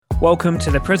Welcome to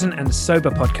the Present and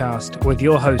Sober podcast with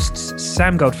your hosts,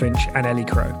 Sam Goldfinch and Ellie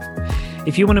Crow.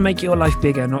 If you want to make your life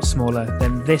bigger, not smaller,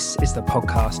 then this is the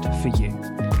podcast for you.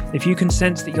 If you can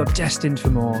sense that you're destined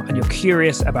for more and you're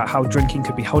curious about how drinking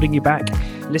could be holding you back,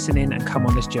 listen in and come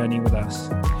on this journey with us.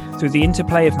 Through the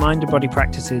interplay of mind and body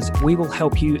practices, we will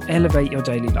help you elevate your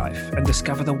daily life and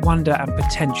discover the wonder and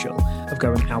potential of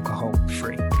going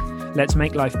alcohol-free. Let's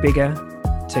make life bigger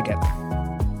together.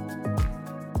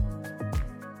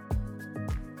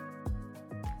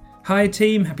 Hi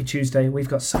team, happy Tuesday. We've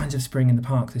got signs of spring in the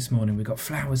park this morning. We've got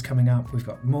flowers coming up, we've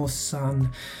got more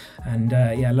sun, and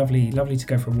lovely to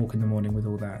go for a walk in the morning with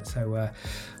all that. So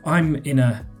I'm in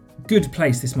a good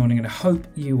place this morning and I hope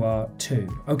you are too.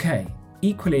 Okay.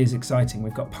 Equally as exciting,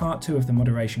 we've got part 2 of the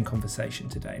moderation conversation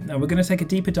today. Now, we're going to take a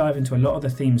deeper dive into a lot of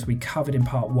the themes we covered in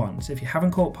part 1. So if you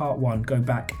haven't caught part 1, go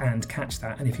back and catch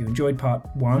that. And if you enjoyed part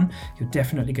 1, you're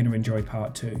definitely going to enjoy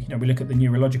part 2. You know, we look at the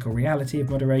neurological reality of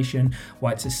moderation,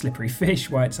 why it's a slippery fish,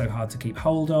 why it's so hard to keep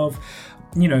hold of.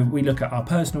 You know, we look at our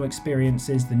personal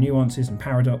experiences, the nuances and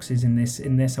paradoxes in this,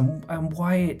 and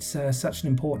why it's such an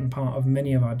important part of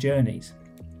many of our journeys.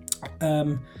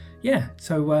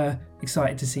 So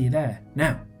excited to see you there.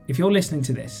 Now, if you're listening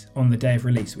to this on the day of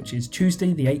release, which is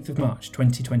Tuesday, the 8th of March,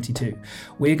 2022,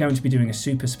 we're going to be doing a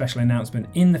super special announcement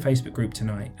in the Facebook group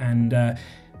tonight. And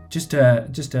just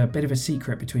a bit of a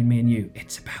secret between me and you.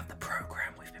 It's about the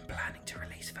program we've been planning to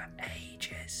release for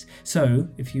ages. So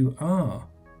if you are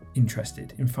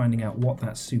interested in finding out what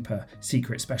that super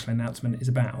secret special announcement is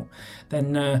about,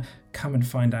 then come and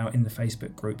find out in the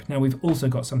Facebook group. Now, we've also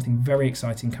got something very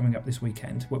exciting coming up this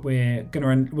weekend. We're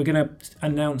gonna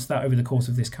announce that over the course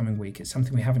of this coming week. It's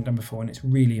something we haven't done before and it's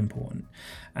really important,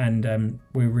 and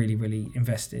we're really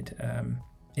invested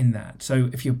in that. So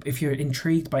if you're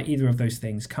intrigued by either of those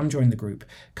things, come join the group,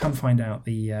 come find out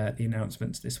the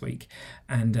announcements this week,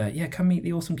 and come meet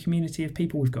the awesome community of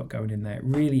people we've got going in there. It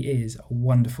really is a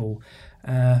wonderful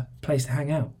place to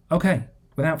hang out. Okay,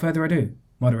 without further ado,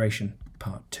 moderation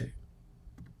part 2.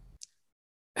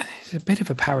 It's a bit of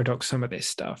a paradox, some of this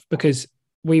stuff, because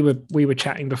we were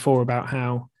chatting before about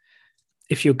how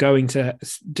if you're going to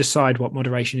decide what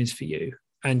moderation is for you,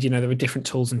 and, you know, there are different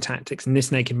tools and tactics, and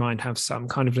This Naked Mind have some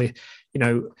kind of, you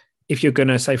know, if you're going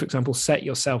to, say, for example, set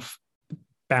yourself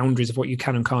boundaries of what you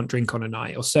can and can't drink on a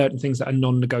night, or certain things that are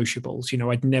non-negotiables. You know,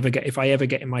 if I ever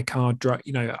get in my car,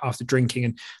 you know, after drinking.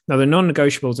 And now the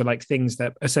non-negotiables are like things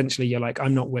that essentially you're like,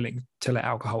 I'm not willing to let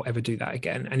alcohol ever do that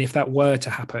again. And if that were to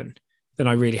happen, then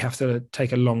I really have to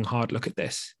take a long, hard look at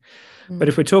this. But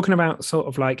if we're talking about sort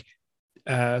of like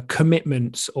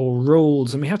commitments or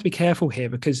rules, and we have to be careful here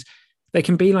because they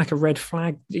can be like a red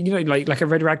flag, you know, like a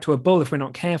red rag to a bull if we're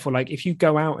not careful. Like if you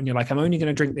go out and you're like, I'm only going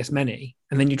to drink this many,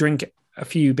 and then you drink a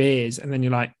few beers and then you're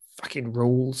like, fucking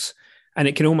rules. And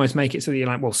it can almost make it so that you're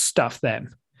like, well, stuff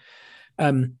them.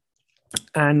 And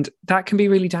that can be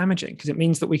really damaging because it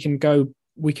means that we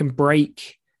can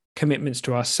break commitments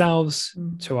to ourselves,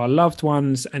 to our loved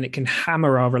ones, and it can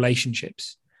hammer our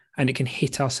relationships and it can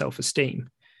hit our self-esteem.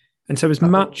 And so as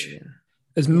much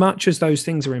as those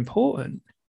things are important,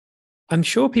 I'm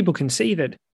sure people can see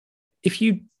that if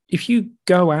you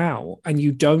go out and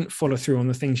you don't follow through on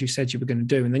the things you said you were going to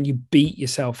do, and then you beat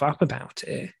yourself up about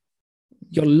it,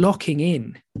 you're locking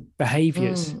in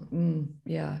behaviors. You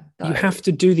have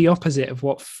to do the opposite of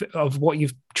what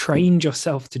you've trained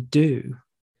yourself to do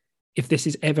if this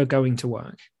is ever going to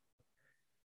work.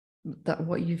 That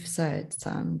what you've said,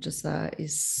 Sam, just there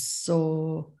is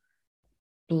so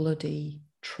bloody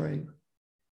true.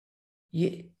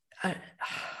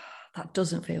 That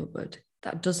doesn't feel good.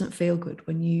 That doesn't feel good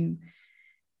when you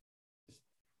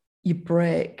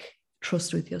break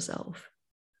trust with yourself.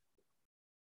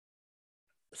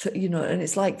 So, you know, and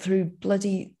it's like through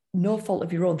bloody no fault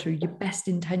of your own, through your best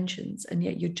intentions, and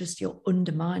yet you're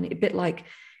undermining, a bit like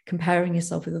comparing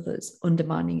yourself with others,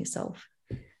 undermining yourself.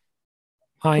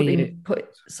 Putting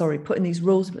these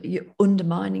rules, but you're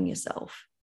undermining yourself.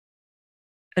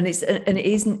 And it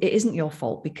isn't your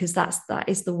fault, because that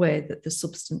is the way that the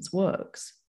substance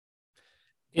works.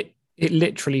 It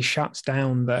literally shuts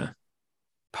down the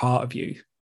part of you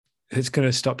that's going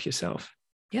to stop yourself.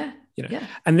 Yeah. You know. Yeah.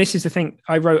 And this is the thing.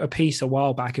 I wrote a piece a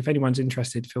while back. If anyone's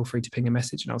interested, feel free to ping a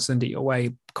message and I'll send it your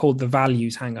way, called The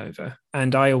Values Hangover.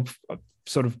 And I'll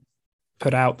sort of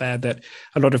put out there that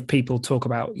a lot of people talk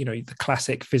about, you know, the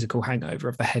classic physical hangover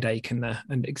of the headache and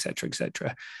et cetera, et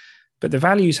cetera. But the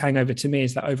values hangover to me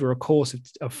is that over a course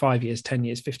of 5 years, 10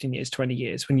 years, 15 years, 20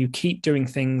 years, when you keep doing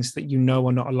things that you know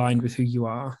are not aligned with who you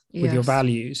are, with your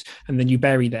values, and then you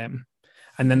bury them,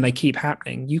 and then they keep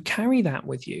happening, you carry that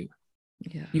with you.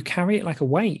 Yeah. You carry it like a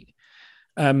weight.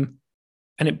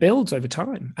 and it builds over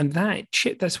time. And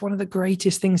that's one of the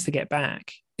greatest things to get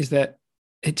back, is that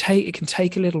it can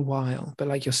take a little while, but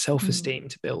like your self-esteem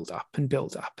to build up and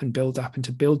build up and build up, and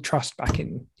to build trust back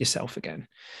in yourself again.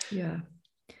 Yeah.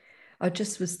 I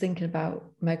just was thinking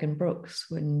about Megan Brooks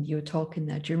when you were talking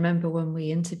there. Do you remember when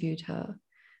we interviewed her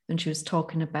and she was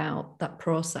talking about that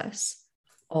process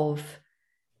of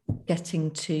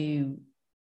getting to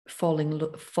fall in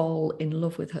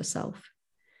love with herself?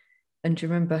 And do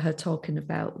you remember her talking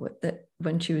about that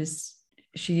when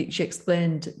she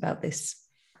explained about this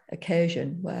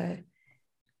occasion where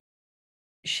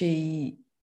she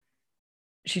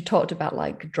talked about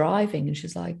like driving, and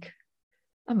she's like,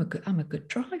 I'm a good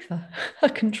driver. I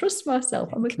can trust myself.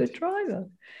 I'm a good driver.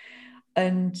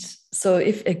 And so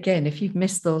if you've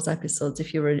missed those episodes,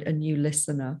 if you're a new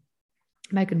listener,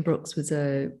 Megan Brooks was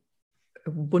a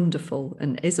wonderful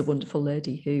and is a wonderful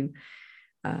lady who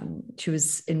she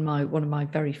was in one of my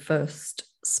very first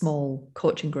small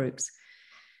coaching groups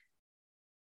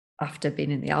after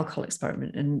being in the alcohol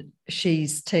experiment, and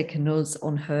she's taken us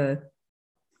on her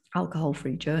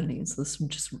alcohol-free journey. And so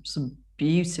there's some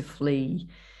beautifully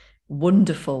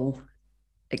wonderful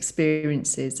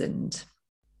experiences and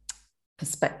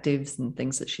perspectives and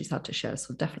things that she's had to share.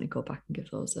 So definitely go back and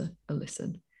give those a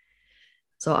listen.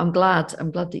 So I'm glad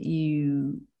that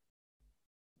you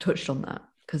touched on that,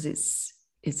 because it's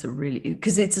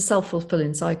a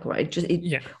self-fulfilling cycle,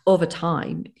 right? Over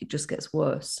time it just gets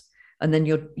worse, and then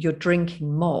you're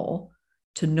drinking more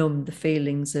to numb the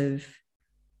feelings of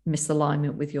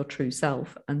misalignment with your true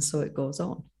self, and so it goes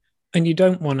on. And you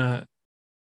don't want to,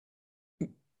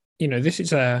 this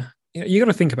is you got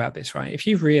to think about this, right? If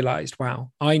you've realized,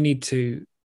 wow, I need to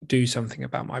do something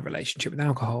about my relationship with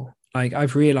alcohol, like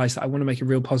I've realized that I want to make a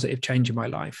real positive change in my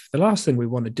life, the last thing we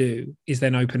want to do is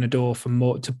then open a door for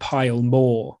more, to pile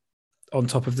more on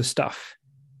top of the stuff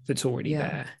that's already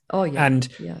there. Oh yeah. And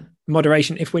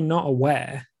moderation, if we're not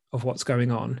aware of what's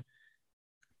going on,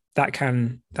 that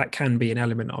can be an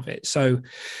element of it. So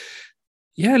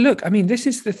yeah, look, I mean, this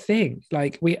is the thing.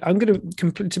 Like I'm going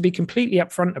to be completely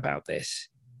upfront about this.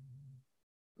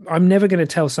 I'm never going to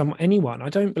tell anyone. I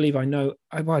don't believe I know.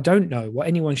 I don't know what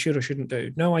anyone should or shouldn't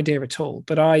do. No idea at all.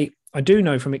 But I do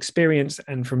know from experience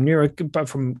and from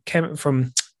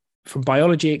from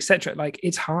biology, etc. Like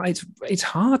it's hard. It's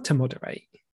hard to moderate.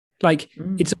 Like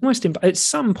it's almost at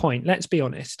some point. Let's be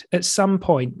honest. At some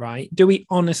point, right? Do we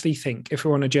honestly think, if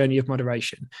we're on a journey of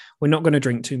moderation, we're not going to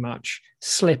drink too much,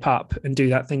 slip up, and do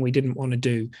that thing we didn't want to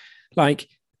do? Like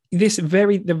the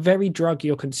very drug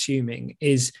you're consuming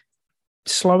is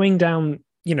slowing down,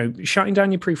 shutting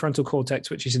down your prefrontal cortex,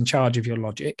 which is in charge of your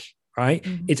logic, right?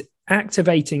 It's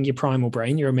activating your primal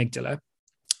brain, your amygdala.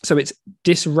 So it's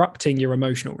disrupting your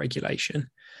emotional regulation.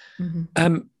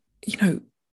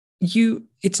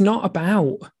 It's not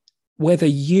about whether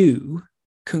you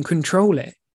can control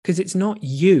it, because it's not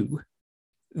you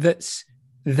that's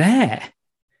there.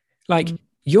 Like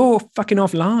you're fucking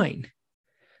offline.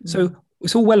 So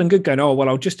it's all well and good going, oh, well,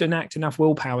 I'll just enact enough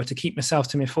willpower to keep myself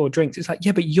to my 4 drinks. It's like,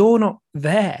 yeah, but you're not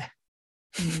there.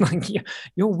 Like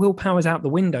your willpower's out the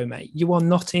window, mate. You are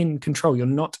not in control. You're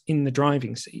not in the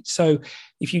driving seat. So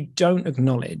if you can't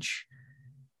acknowledge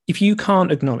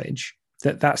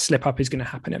that slip up is going to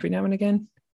happen every now and again,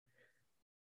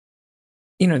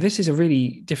 this is a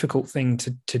really difficult thing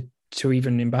to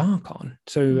even embark on.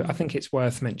 So I think it's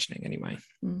worth mentioning anyway.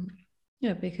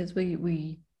 Yeah, because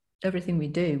we everything we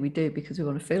do because we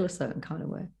want to feel a certain kind of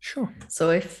way. Sure.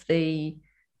 So if the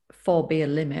 4 beer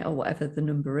limit or whatever the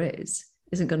number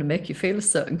isn't going to make you feel a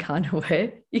certain kind of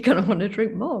way, you're going to want to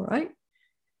drink more, right?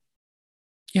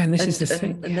 Yeah, and this is the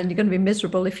thing. And then you're going to be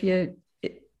miserable if you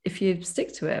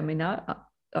stick to it. I mean, I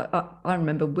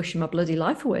remember wishing my bloody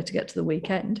life away to get to the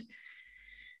weekend.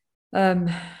 That's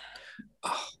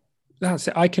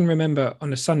it. I can remember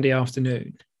on a Sunday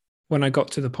afternoon when I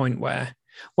got to the point where,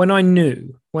 when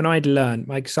I'd learned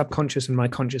my subconscious and my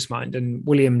conscious mind, and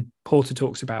William Porter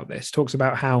talks about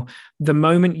how the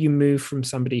moment you move from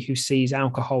somebody who sees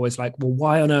alcohol as like, well,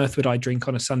 why on earth would I drink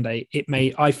on a Sunday?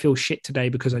 I feel shit today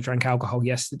because I drank alcohol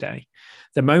yesterday.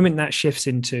 The moment that shifts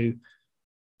into,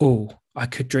 oh, I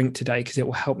could drink today because it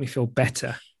will help me feel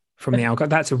better from the alcohol.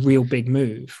 That's a real big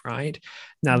move, right?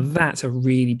 Now that's a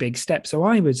really big step. So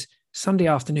I was Sunday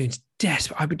afternoons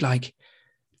desperate.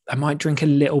 I might drink a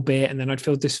little bit and then I'd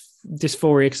feel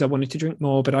dysphoria because I wanted to drink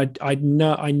more. But I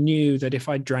knew that if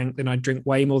I drank, then I'd drink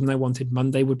way more than I wanted.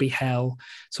 Monday would be hell.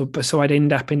 So I'd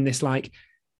end up in this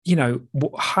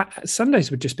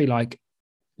Sundays would just be like,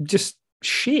 just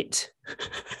shit.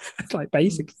 It's like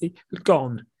basically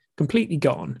gone, completely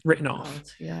gone, written off.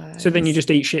 Yeah, so then you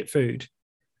just eat shit food.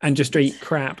 and just eat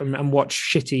crap and watch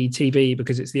shitty TV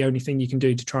because it's the only thing you can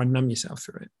do to try and numb yourself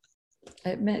through it.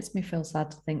 It makes me feel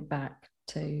sad to think back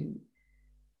to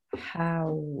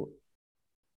how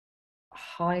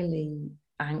highly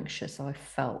anxious I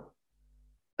felt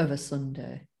of a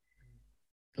Sunday.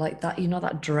 Like that,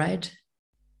 that dread,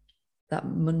 that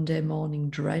Monday morning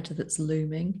dread that's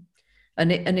looming.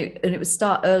 And it would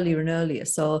start earlier and earlier.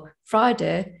 So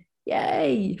Friday,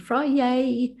 yay,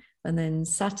 Friday. And then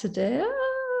Saturday,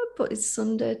 but it's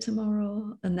Sunday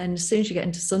tomorrow. And then as soon as you get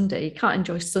into Sunday, you can't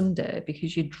enjoy Sunday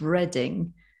because you're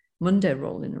dreading Monday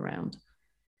rolling around.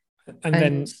 And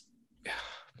then,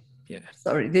 yeah.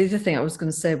 Sorry, the other thing I was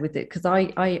going to say with it, because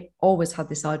I always had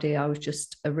this idea I was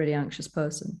just a really anxious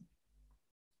person.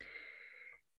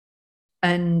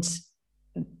 And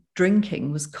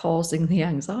drinking was causing the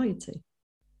anxiety,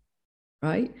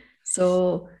 right?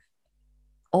 So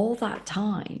all that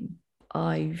time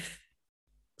I've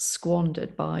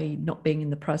squandered by not being in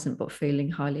the present, but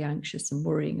feeling highly anxious and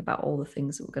worrying about all the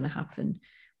things that were going to happen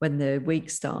when the week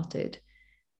started.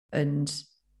 And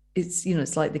it's,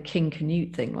 it's like the King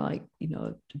Canute thing, like,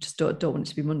 just don't want it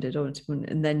to be Monday, don't want it to be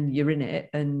Monday. And then you're in it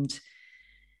and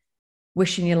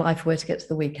wishing your life away to get to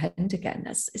the weekend again.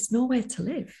 It's nowhere to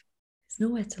live. It's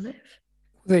nowhere to live.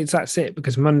 That's it,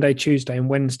 because Monday, Tuesday and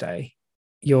Wednesday,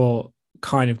 you're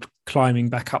kind of climbing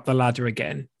back up the ladder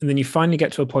again. And then you finally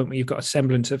get to a point where you've got a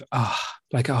semblance of, oh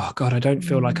God, I don't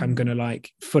feel like I'm going to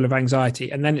full of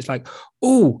anxiety. And then it's like,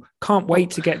 oh, can't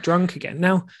wait to get drunk again.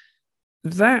 Now,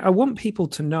 that I want people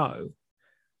to know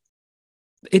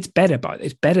it's better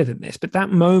than this. But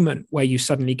that moment where you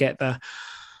suddenly get the,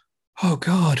 oh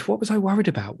God, what was I worried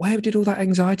about? Where did all that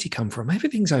anxiety come from?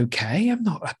 Everything's okay. I'm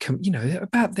not,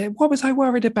 about that. What was I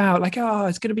worried about? Like,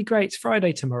 it's going to be great. It's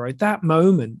Friday tomorrow. That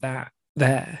moment,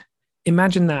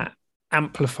 imagine that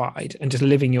amplified and just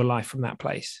living your life from that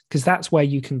place, because that's where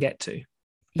you can get to.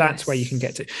 That's where you can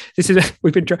get to. This is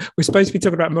we're supposed to be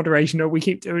talking about moderation, or we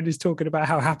keep doing is talking about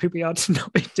how happy we are to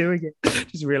not be doing it.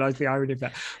 Just realize the irony of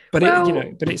that. But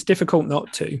but it's difficult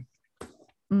not to.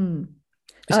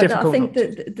 It's difficult. I think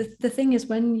that the thing is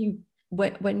when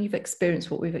you've experienced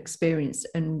what we've experienced,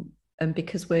 and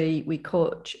because we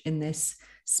coach in this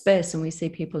space and we see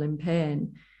people in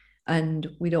pain, and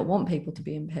we don't want people to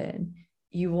be in pain.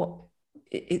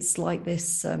 It's like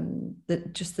this,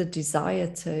 just the desire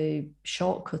to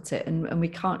shortcut it, and we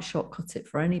can't shortcut it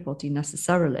for anybody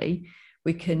necessarily.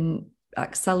 We can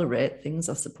accelerate things,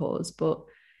 I suppose, but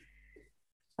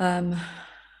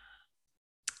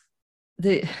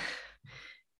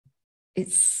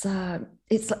it's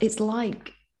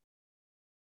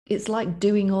like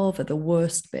doing over the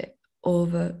worst bit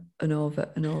over and over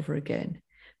and over again,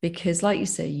 because like you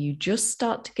say, you just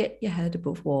start to get your head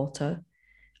above water.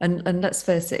 And let's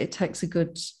face it, it takes a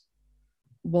good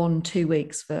 1-2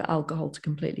 weeks for alcohol to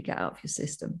completely get out of your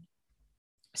system.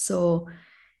 So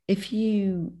if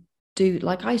you do,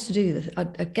 like I used to do,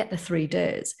 I'd get the 3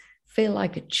 days, feel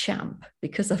like a champ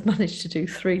because I've managed to do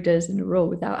 3 days in a row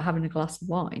without having a glass of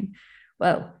wine.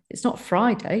 Well, it's not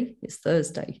Friday, it's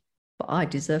Thursday, but I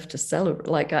deserve to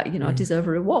celebrate. I deserve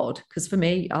a reward, because for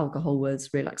me, alcohol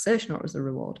was relaxation, or it was a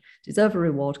reward. Deserve a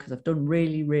reward because I've done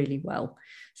really, really well.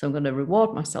 So I'm going to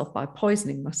reward myself by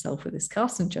poisoning myself with this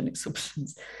carcinogenic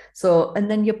substance. So,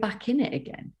 and then you're back in it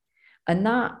again. And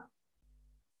that,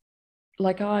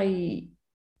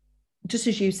 just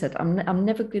as you said, I'm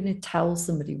never going to tell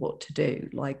somebody what to do.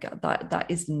 Like that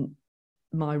isn't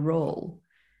my role.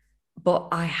 But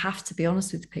I have to be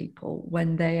honest with people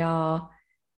when they are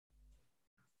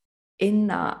in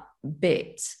that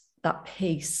bit, that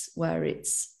piece where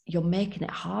you're making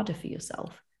it harder for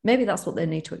yourself. Maybe that's what they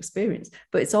need to experience,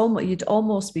 but you'd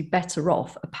almost be better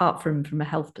off, apart from a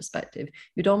health perspective,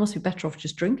 you'd almost be better off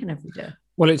just drinking every day.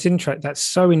 Well, it's interesting. That's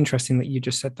so interesting that you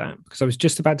just said that, because I was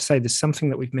just about to say there's something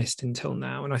that we've missed until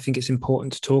now, and I think it's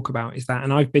important to talk about, is that,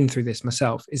 and I've been through this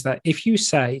myself, is that if you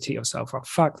say to yourself, oh,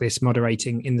 fuck this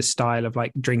moderating in the style of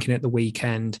like drinking at the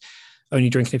weekend, only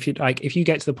drinking if you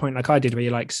get to the point like I did where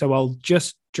you're like, so I'll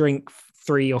just drink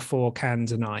 3 or 4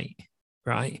 cans a night,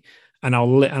 right? And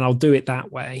I'll do it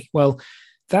that way. Well,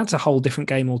 that's a whole different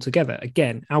game altogether.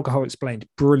 Again, Alcohol Explained,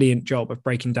 brilliant job of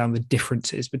breaking down the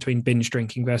differences between binge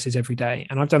drinking versus every day.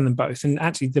 And I've done them both. And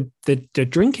actually the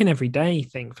drinking every day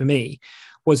thing for me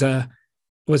was as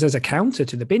a counter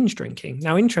to the binge drinking.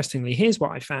 Now, interestingly, here's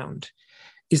what I found,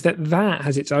 is that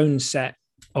has its own set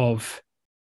of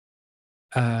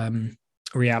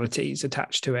realities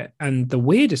attached to it. And the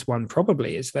weirdest one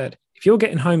probably is that if you're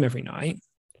getting home every night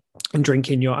and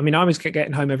drinking I was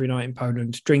getting home every night in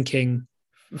Poland, drinking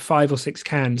 5 or 6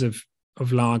 cans of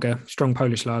lager, strong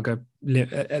Polish lager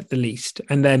at the least.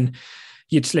 And then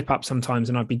you'd slip up sometimes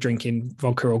and I'd be drinking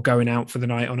vodka or going out for the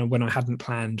night when I hadn't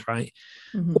planned, right?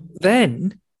 Mm-hmm.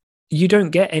 Then you don't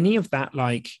get any of that.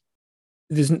 Like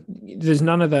there's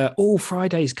none of the,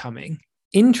 Friday's coming.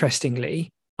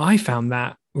 Interestingly, I found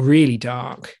that really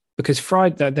dark because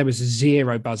Friday, there was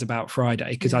zero buzz about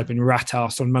Friday because I'd been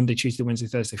rat-assed on Monday, Tuesday, Wednesday,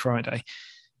 Thursday, Friday,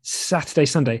 Saturday,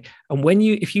 Sunday. And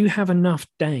if you have enough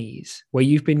days where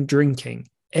you've been drinking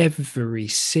every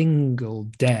single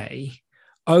day,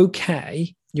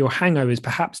 okay, your hangovers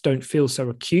perhaps don't feel so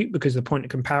acute because the point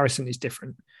of comparison is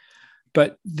different.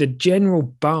 But the general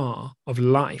bar of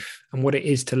life and what it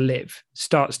is to live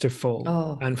starts to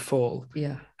fall and fall.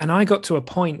 Yeah. And I got to a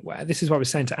point where, this is what I was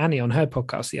saying to Annie on her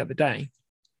podcast the other day,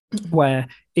 where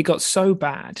it got so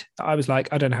bad that I was like,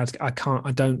 I don't know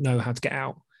how to get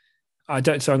out.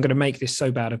 So I'm going to make this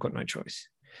so bad, I've got no choice.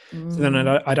 So then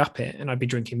I'd up it and I'd be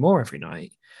drinking more every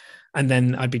night. And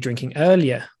then I'd be drinking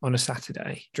earlier on a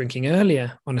Saturday, drinking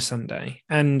earlier on a Sunday.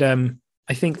 And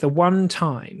I think the one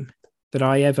time that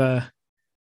I ever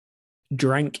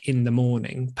drank in the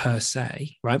morning per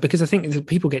se, right? Because I think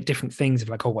people get different things of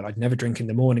like, I'd never drink in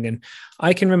the morning. And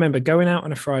I can remember going out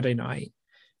on a Friday night,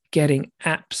 getting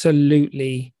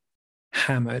absolutely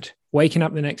hammered, waking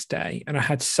up the next day. And I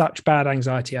had such bad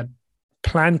anxiety. I'd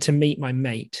planned to meet my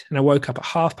mate and I woke up at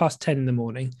 10:30 in the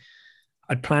morning.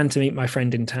 I'd planned to meet my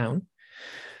friend in town.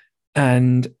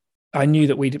 And I knew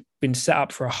that we'd been set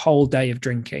up for a whole day of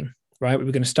drinking, right? We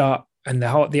were going to start. And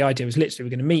the idea was literally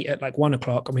we're going to meet at like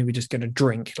 1:00 and we were just going to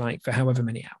drink like for however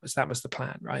many hours. That was the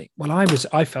plan, right? Well,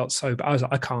 I felt so bad. I was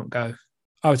like, I can't go.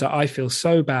 I was like, I feel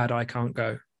so bad. I can't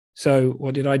go. So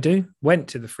what did I do? Went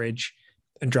to the fridge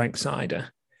and drank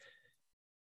cider.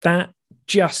 That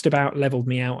just about leveled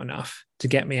me out enough to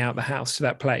get me out the house to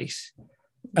that place.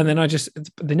 And then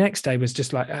the next day was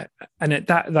just like,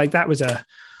 that was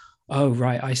oh,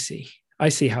 right. I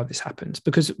see how this happens,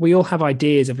 because we all have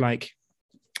ideas of like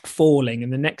falling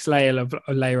and the next layer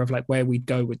of like where we'd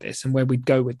go with this and where we'd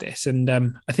go with this. And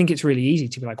I think it's really easy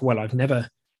to be like, well, I've never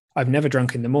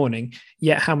drunk in the morning,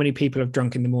 yet how many people have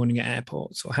drunk in the morning at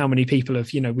airports, or how many people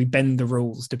have, we bend the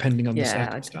rules depending on the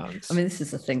circumstance. I mean, this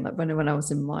is the thing, like when I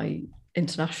was in my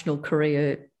international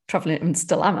career traveling, and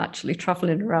still am actually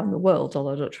traveling around the world,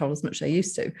 although I don't travel as much as I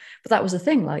used to, but that was the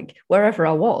thing, like wherever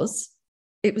I was,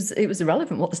 it was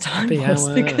irrelevant what the time was,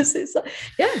 because it's like,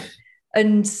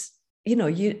 and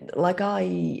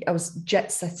I was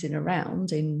jet setting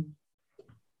around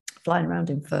flying around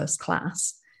in first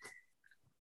class.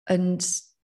 And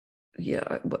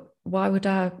why would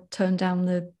I turn down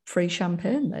the free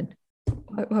champagne then?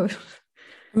 I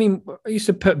mean, I used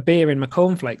to put beer in my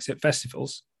cornflakes at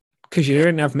festivals because you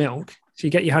didn't have milk. So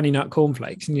you get your honey nut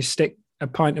cornflakes and you stick a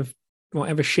pint of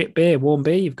whatever shit beer, warm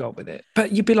beer you've got with it.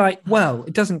 But you'd be like, well,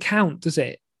 it doesn't count, does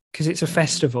it? Because it's a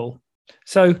festival.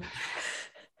 So...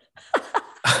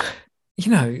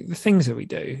 the things that we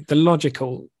do, the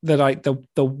logical, the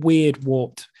weird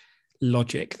warped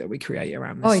logic that we create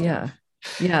around this. Yeah.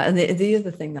 And the other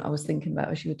thing that I was thinking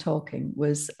about as you were talking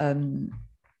was and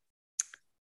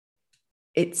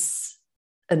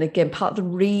again, part of the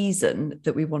reason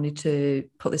that we wanted to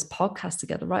put this podcast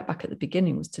together right back at the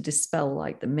beginning was to dispel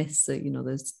like the myths that,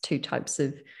 there's two types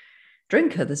of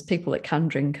drinker. There's people that can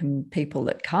drink and people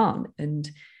that can't. And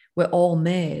we're all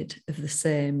made of the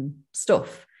same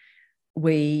stuff.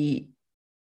 We're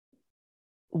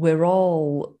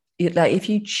all, like, if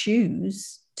you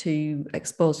choose to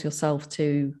expose yourself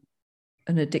to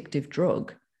an addictive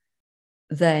drug,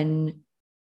 then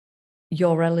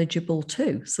you're eligible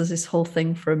too. So there's this whole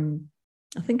thing from,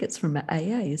 I think it's from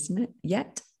AA, isn't it?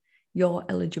 Yet you're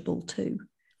eligible too.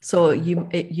 So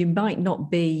you might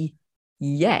not be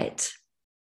yet,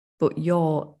 but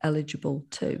you're eligible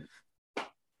too.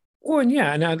 Well,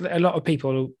 and a lot of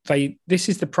people, this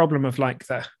is the problem of like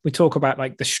we talk about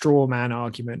like the straw man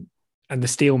argument and the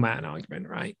steel man argument,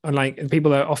 right? And like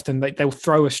people are often, they'll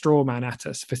throw a straw man at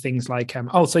us for things like,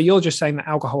 so you're just saying that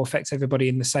alcohol affects everybody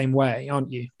in the same way,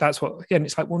 aren't you? That's what, and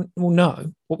it's like, well,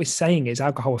 no, what we're saying is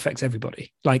alcohol affects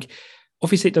everybody. Like,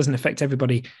 obviously it doesn't affect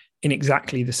everybody in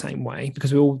exactly the same way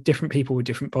because we're all different people with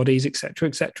different bodies, etc.,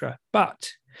 etc.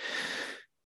 But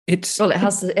it's a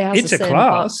class.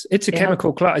 It's a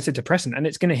chemical class. It's a depressant, and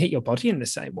it's going to hit your body in the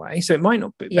same way. So it might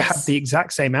not have the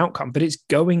exact same outcome, but it's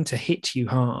going to hit you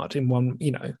hard in one.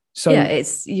 So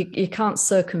it's you can't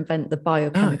circumvent the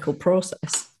biochemical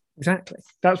process. Exactly.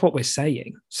 That's what we're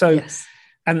saying. So,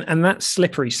 and that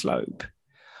slippery slope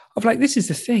of like, this is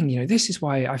the thing. This is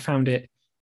why I found it.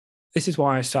 This is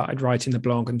why I started writing the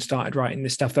blog and started writing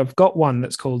this stuff. I've got one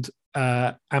that's called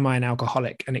 "Am I an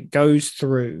Alcoholic?" and it goes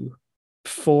through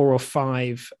 4 or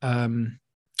 5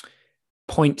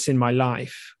 points in my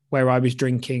life where I was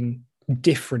drinking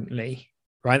differently,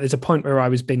 right? There's a point where I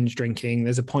was binge drinking.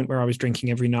 There's a point where I was drinking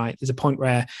every night. There's a point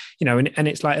where, and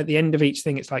it's like at the end of each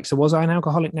thing, it's like, so was I an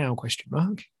alcoholic now? Question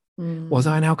mark. Was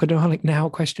I an alcoholic now?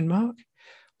 Question mark.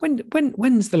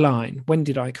 When's the line? When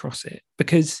did I cross it?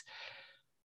 Because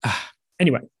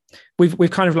anyway, we've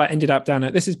kind of like ended up down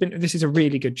this is a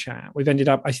really good chat. We've ended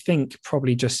up, I think,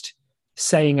 probably just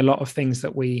saying a lot of things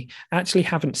that we actually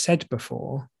haven't said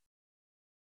before,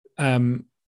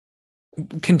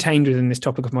 contained within this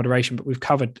topic of moderation, but we've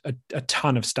covered a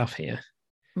ton of stuff here,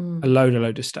 a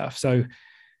load of stuff. So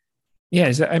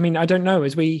yeah, I mean, I don't know,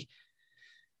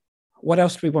 what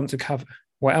else do we want to cover?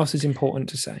 What else is important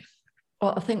to say?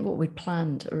 Well, I think what we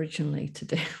planned originally to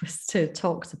do was to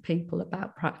talk to people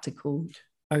about practical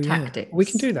tactics. We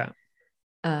can do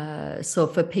that. So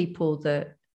for people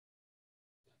that,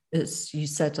 as you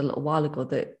said a little while ago,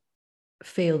 that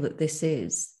feel that this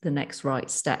is the next right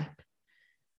step,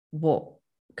 what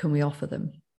can we offer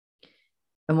them?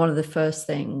 And one of the first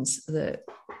things that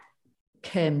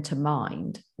came to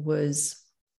mind was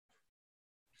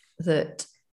that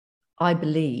I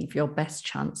believe your best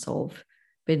chance of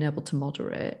being able to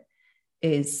moderate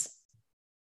is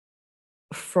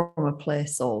from a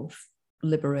place of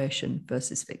liberation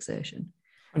versus fixation.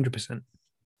 100%.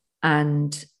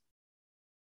 And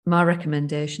my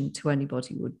recommendation to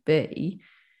anybody would be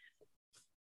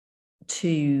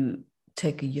to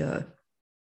take a year.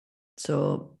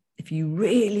 So if you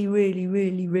really, really,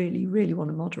 really, really, really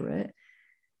want to moderate,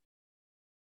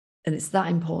 and it's that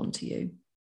important to you,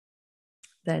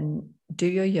 then do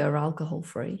your year alcohol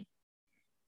free.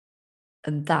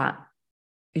 And that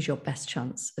is your best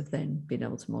chance of then being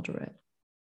able to moderate.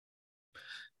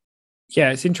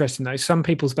 Yeah, it's interesting though. Some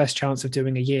people's best chance of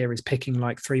doing a year is picking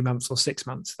like 3 months or 6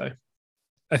 months though.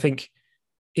 I think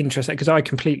interesting, because I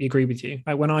completely agree with you.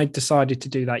 Like when I decided to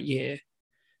do that year,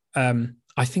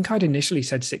 I think I'd initially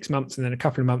said 6 months, and then a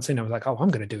couple of months in, I was like, oh, I'm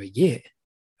going to do a year.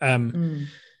 And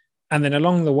then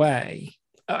along the way,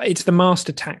 it's the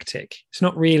master tactic. It's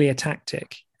not really a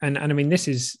tactic. And I mean,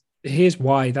 here's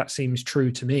why that seems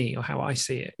true to me, or how I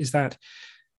see it, is that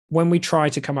when we try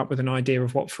to come up with an idea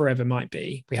of what forever might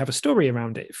be, we have a story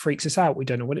around it. It freaks us out. We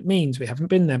don't know what it means. We haven't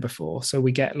been there before. So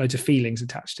we get loads of feelings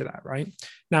attached to that, right?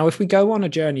 Now, if we go on a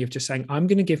journey of just saying, I'm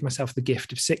going to give myself the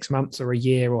gift of 6 months or a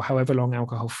year or however long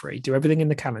alcohol free, do everything in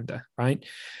the calendar, right?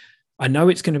 I know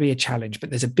it's going to be a challenge, but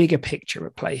there's a bigger picture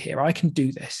at play here. I can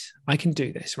do this,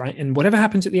 right? And whatever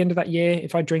happens at the end of that year,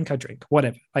 if I drink,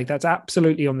 whatever. Like that's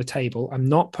absolutely on the table. I'm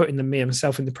not putting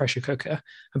myself in the pressure cooker.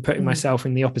 I'm putting myself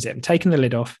in the opposite. I'm taking the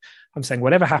lid off. I'm saying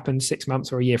whatever happens 6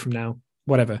 months or a year from now,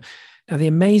 whatever. Now, the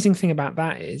amazing thing about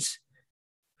that is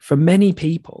for many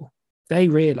people, they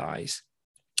realize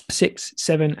 6,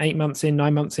 7, 8 months in,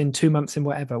 9 months in, 2 months in,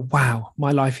 whatever. Wow,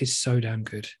 my life is so damn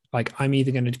good. Like I'm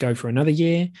either going to go for another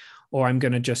year, or I'm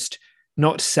going to just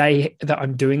not say that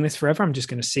I'm doing this forever. I'm just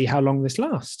going to see how long this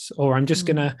lasts. Or I'm just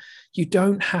going to, you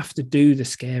don't have to do the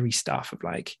scary stuff of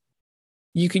like,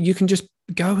 you can just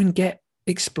go and get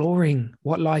exploring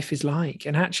what life is like.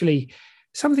 And actually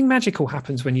something magical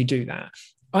happens when you do that.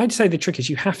 I'd say the trick is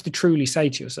you have to truly say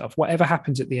to yourself, whatever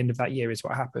happens at the end of that year is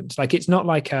what happens. Like, it's not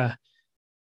like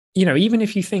even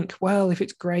if you think, well, if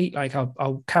it's great, like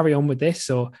I'll carry on with this,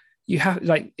 or you have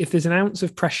like, if there's an ounce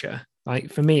of pressure,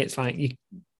 like for me, it's like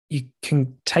you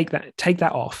can take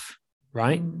that off,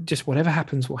 right? Just whatever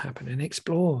happens will happen, and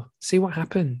explore, see what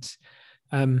happens.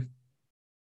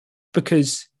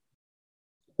 Because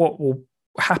what will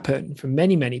happen for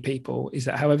many, many people is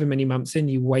that however many months in,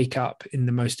 you wake up in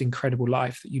the most incredible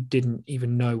life that you didn't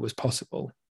even know was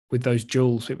possible, with those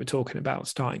jewels we were talking about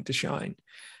starting to shine.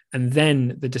 And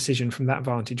then the decision from that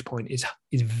vantage point is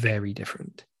very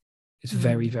different. It's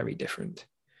very, very different.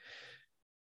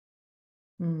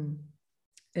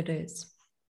 It is.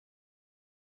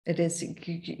 It is.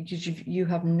 You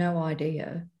have no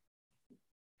idea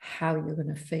how you're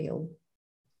going to feel.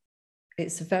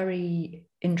 It's a very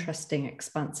interesting,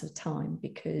 expansive time,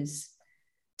 because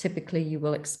typically you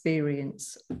will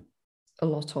experience a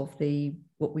lot of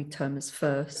what we term as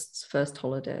first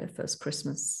holiday, first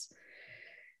Christmas.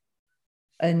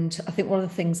 And I think one of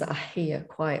the things that I hear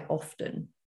quite often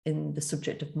in the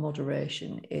subject of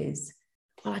moderation is,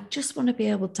 well, I just want to be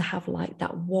able to have like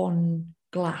that one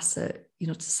glass to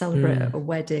celebrate at a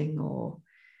wedding,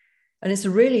 and it's a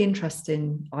really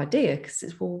interesting idea, because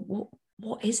it's, well,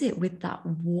 what is it with that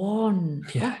one?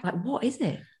 Yeah. What is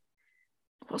it?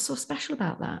 What's so special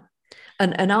about that?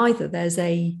 And either there's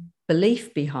a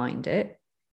belief behind it,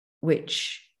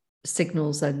 which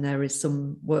signals then there is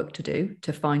some work to do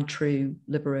to find true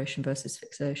liberation versus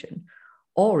fixation,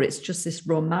 or it's just this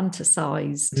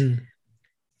romanticized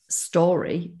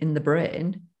story in the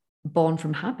brain born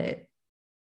from habit.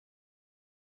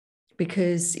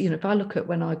 Because, you know, if I look at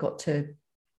when I got to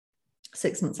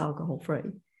 6 months alcohol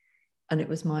free, and it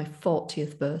was my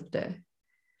 40th birthday,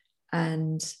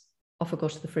 and off I go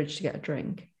to the fridge to get a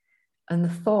drink, and the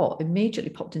thought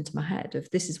immediately popped into my head of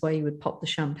this is where you would pop the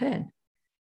champagne,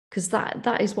 because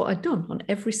that is what I'd done on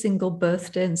every single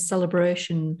birthday and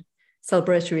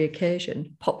celebratory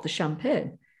occasion, pop the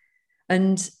champagne.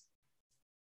 And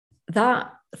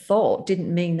that thought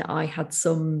didn't mean that I had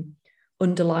some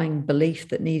underlying belief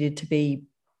that needed to be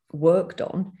worked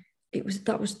on.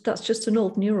 That's just an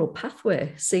old neural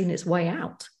pathway seeing its way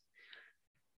out.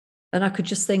 And I could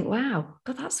just think, wow,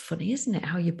 God, that's funny, isn't it?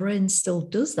 How your brain still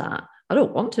does that. I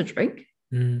don't want to drink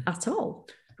at all.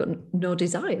 I've got no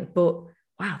desire, but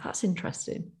wow, that's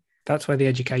interesting. That's where the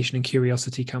education and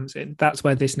curiosity comes in. That's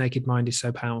where this naked mind is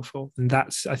so powerful. And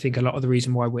that's, I think, a lot of the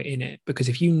reason why we're in it. Because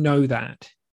if you know that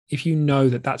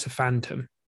that's a phantom,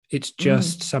 it's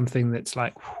just something that's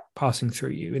like passing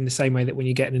through you, in the same way that when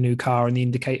you get in a new car and the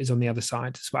indicator's on the other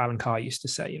side, that's what Alan Carr used to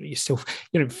say, you know, you still,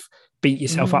 you know, beat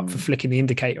yourself up for flicking the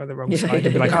indicator on the wrong side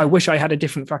and be like, oh, I wish I had a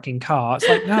different fucking car. It's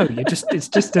like, no, it's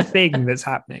just a thing that's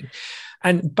happening.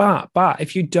 And, but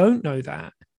if you don't know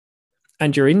that,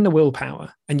 and you're in the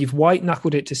willpower and you've white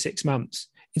knuckled it to 6 months,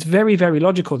 it's very, very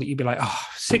logical that you'd be like, oh,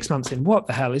 6 months in, what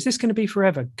the hell? Is this going to be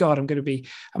forever? God, am I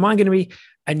going to be,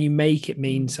 and you make it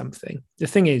mean something. The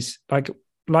thing is,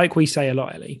 like we say a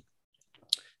lot, Ellie,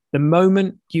 the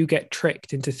moment you get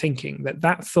tricked into thinking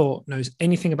that thought knows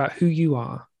anything about who you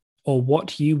are or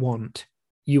what you want,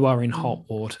 you are in hot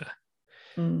water.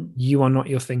 You are not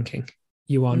your thinking.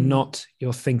 You are not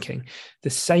your thinking.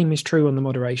 The same is true on the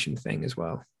moderation thing as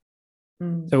well.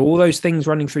 So all those things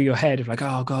running through your head of like,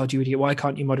 oh God, you idiot, why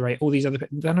can't you moderate? All these other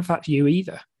people, none of that's you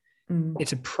either.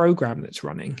 It's a program that's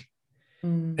running.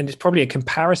 And it's probably a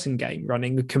comparison game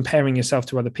running, comparing yourself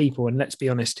to other people. And let's be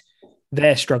honest,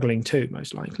 they're struggling too,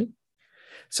 most likely.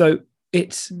 So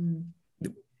that's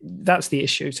the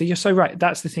issue. So you're so right.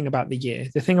 That's the thing about the year.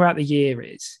 The thing about the year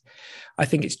is, I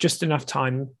think it's just enough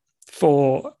time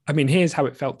here's how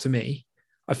it felt to me.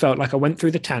 I felt like I went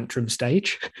through the tantrum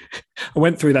stage. I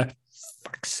went through the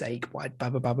fuck's sake, why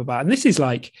blah, blah, blah, blah, blah. And this is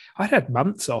like, I'd had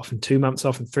months off and 2 months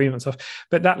off and 3 months off,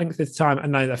 but that length of time,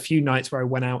 and then a few nights where I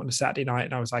went out on a Saturday night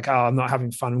and I was like, oh, I'm not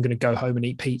having fun. I'm going to go home and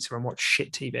eat pizza and watch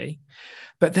shit TV.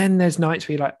 But then there's nights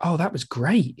where you're like, oh, that was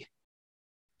great.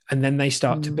 And then they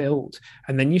start to build.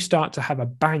 And then you start to have a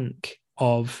bank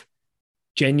of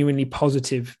genuinely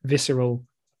positive, visceral,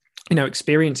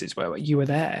 experiences where you were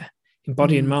there in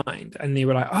body and mind. And you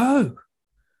were like, oh.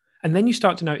 And then you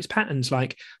start to notice patterns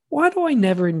like, why do I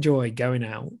never enjoy going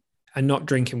out and not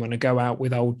drinking when I go out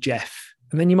with old Jeff?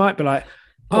 And then you might be like,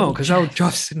 oh, because old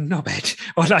Jeff's a knobhead.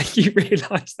 Or like you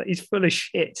realise that he's full of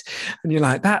shit. And you're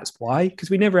like, that's why,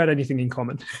 because we never had anything in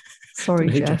common. Sorry,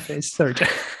 Jeff. Sorry,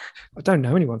 Jeff. I don't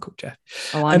know anyone called Jeff.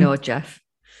 Oh, I know Jeff.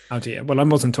 Oh dear. Well,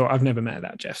 I've never met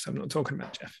that Jeff, so I'm not talking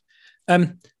about Jeff.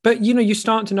 But, you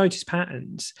start to notice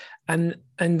patterns. And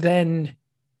then,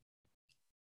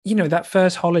 that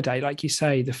first holiday, like you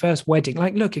say, the first wedding,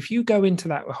 like, look, if you go into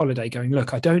that holiday going,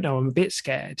 look, I don't know, I'm a bit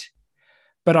scared,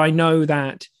 but I know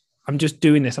that I'm just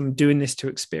doing this. I'm doing this to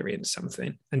experience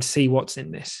something and see what's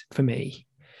in this for me.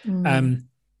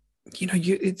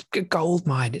 It's a gold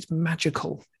mine. It's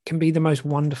magical. It can be the most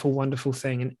wonderful, wonderful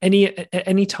thing. And at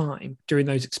any time during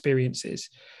those experiences,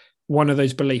 one of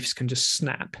those beliefs can just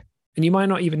snap and you might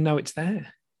not even know it's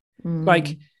there.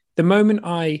 Like the moment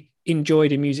I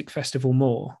enjoyed a music festival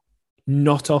more,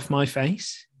 not off my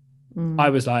face, I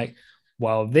was like,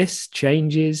 well, this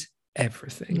changes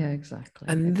everything. Yeah, exactly.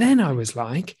 And then I was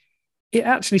like, it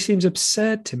actually seems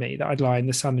absurd to me that I'd lie in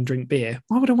the sun and drink beer.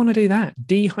 Why would I want to do that?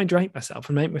 Dehydrate myself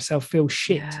and make myself feel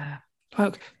shit. Yeah.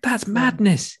 Like, that's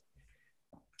madness.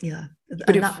 Yeah.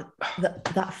 And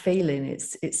that feeling,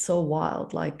 it's so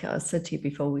wild. Like I said to you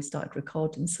before we started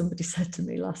recording, somebody said to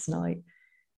me last night,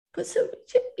 but so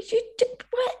you're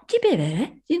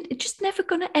just never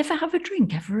going to ever have a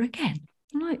drink ever again.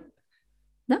 I'm like,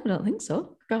 no, I don't think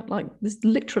so. There's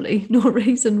literally no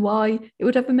reason why it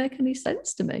would ever make any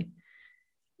sense to me.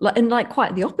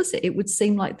 Quite the opposite. It would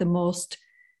seem like the most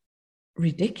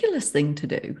ridiculous thing to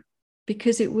do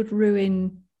because it would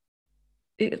ruin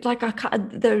it. Like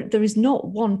there is not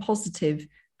one positive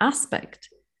aspect.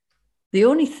 The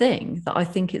only thing that I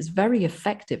think it's very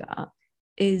effective at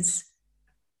is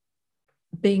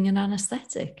being an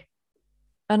anesthetic,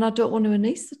 and I don't want to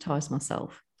anesthetize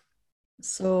myself.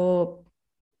 So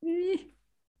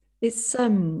it's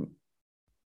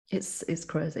It's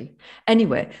crazy.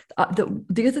 Anyway,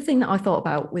 the other thing that I thought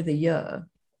about with a year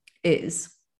is,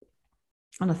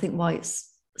 and I think why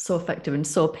it's so effective and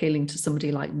so appealing to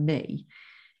somebody like me,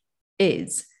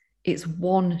 is it's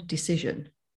one decision.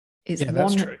 It's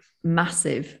one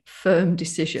massive, firm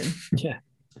decision. Yeah.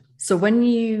 So when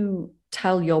you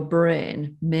tell your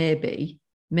brain maybe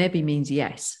means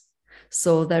yes.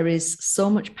 So there is so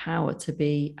much power to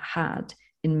be had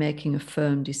in making a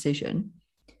firm decision.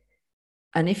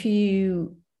 And if your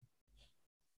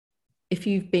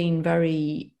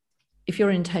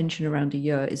intention around a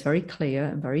year is very clear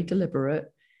and very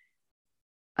deliberate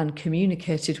and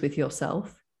communicated with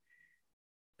yourself,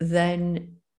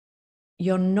 then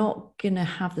you're not going to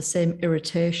have the same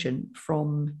irritation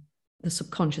from the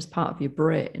subconscious part of your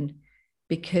brain,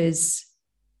 because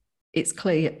it's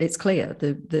clear.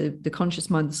 The conscious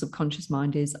mind, the subconscious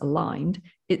mind is aligned.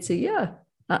 It's a year.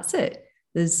 That's it.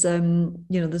 There's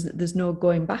there's no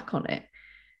going back on it.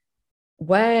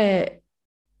 Where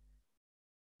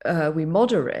we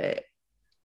moderate,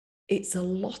 it's a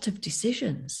lot of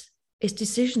decisions. It's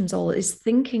decisions it's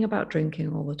thinking about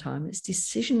drinking all the time. It's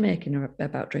decision making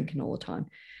about drinking all the time.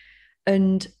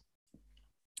 And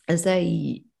as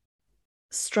a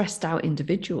stressed out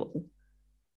individual,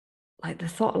 like the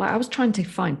thought, like I was trying to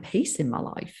find peace in my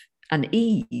life and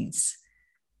ease,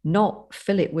 not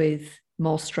fill it with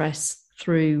more stress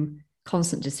through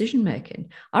constant decision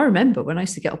making. I remember when I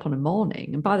used to get up on a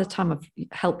morning, and by the time I've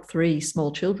helped 3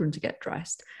 small children to get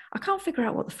dressed, I can't figure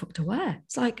out what the fuck to wear.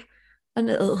 It's like,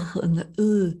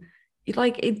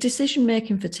 decision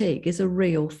making fatigue is a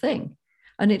real thing.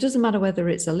 And it doesn't matter whether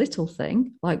it's a little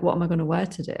thing, like what am I going to wear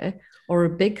today, or a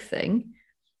big thing,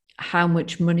 how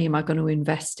much money am I going to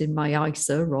invest in my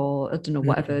ISA, or I don't know,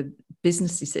 whatever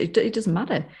business is. It doesn't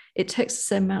matter. It takes the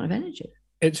same amount of energy.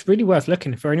 It's really worth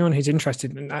looking for anyone who's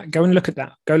interested in that. Go and look at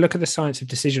that. Go look at the science of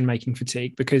decision-making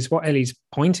fatigue, because what Ellie's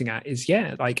pointing at is,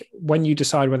 like when you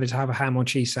decide whether to have a ham or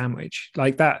cheese sandwich,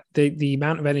 like that, the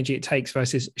amount of energy it takes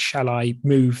versus shall I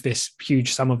move this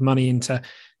huge sum of money into,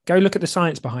 go look at the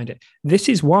science behind it. This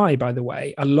is why, by the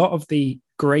way, a lot of the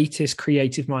greatest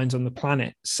creative minds on the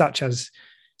planet, such as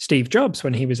Steve Jobs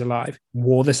when he was alive,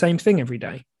 wore the same thing every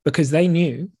day, because they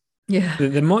knew. Yeah.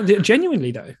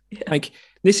 Genuinely though, like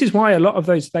this is why a lot of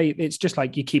those, it's just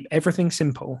like you keep everything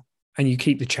simple and you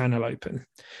keep the channel open.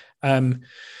 And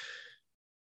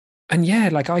yeah,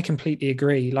 like I completely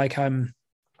agree. Like, and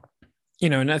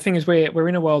the thing is we're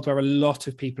in a world where a lot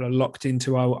of people are locked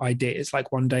into our ideas,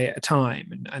 like one day at a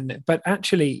time. But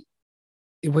actually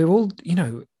we're all,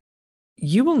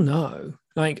 you will know,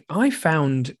 like I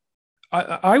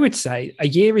would say a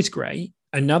year is great.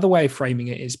 Another way of framing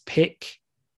it is pick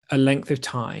a length of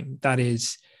time that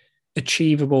is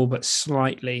achievable, but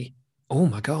slightly, oh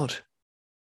my God,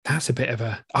 that's a bit of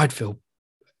I'd feel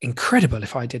incredible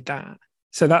if I did that.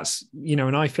 So that's,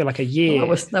 and I feel like a year.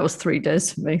 Well, that was 3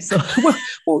 days for me. So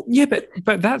well, yeah,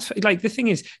 but that's like, the thing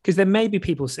is, because there may be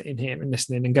people sitting here and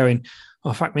listening and going,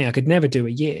 oh, fuck me, I could never do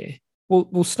a year. Well,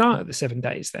 we'll start at the 7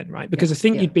 days then, right? Because I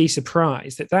think you'd be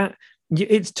surprised that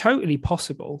it's totally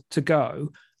possible to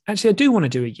go, actually, I do want to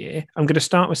do a year. I'm going to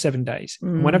start with 7 days.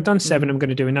 And when I've done 7, I'm going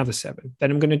to do another 7.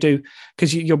 Then I'm going to do,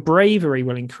 because your bravery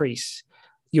will increase.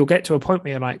 You'll get to a point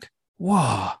where you're like,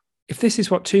 wow, if this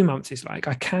is what 2 months is like,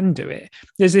 I can do it.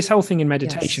 There's this whole thing in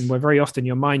meditation where very often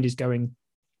your mind is going,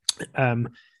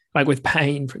 like with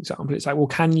pain, for example, it's like, well,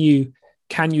 can you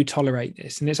tolerate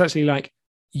this? And it's actually like,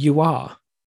 you are.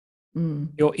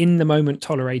 You're in the moment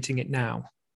tolerating it now.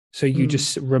 So you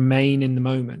just remain in the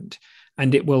moment,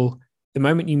 and it will, the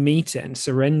moment you meet it and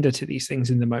surrender to these things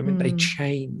in the moment, they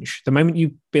change. The moment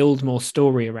you build more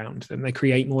story around them, they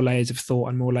create more layers of thought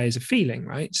and more layers of feeling,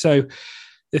 right? So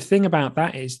the thing about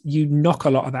that is you knock a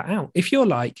lot of that out. If you're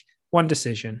like, one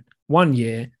decision, 1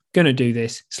 year, going to do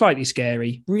this, slightly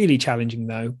scary, really challenging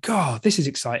though. God, this is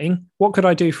exciting. What could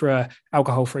I do for a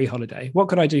alcohol-free holiday? What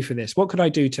could I do for this? What could I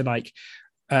do to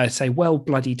say, well,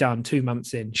 bloody done 2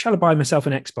 months in? Shall I buy myself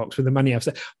an Xbox with the money I've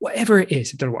said? Whatever it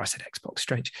is. I don't know why I said Xbox,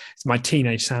 strange. It's my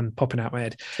teenage Sam popping out my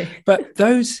head. But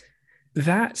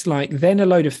that's like, then a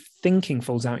load of thinking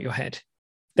falls out your head.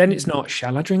 Then it's not,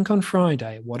 shall I drink on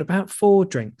Friday? What about 4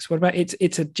 drinks? What about,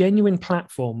 it's a genuine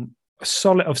platform,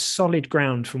 solid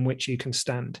ground from which you can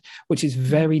stand, which is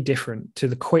very different to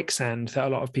the quicksand that a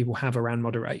lot of people have around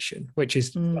moderation, which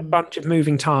is a bunch of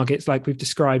moving targets like we've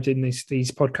described in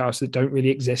these podcasts that don't really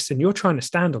exist, and you're trying to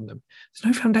stand on them.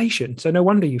 There's no foundation, so no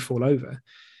wonder you fall over.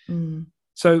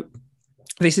 So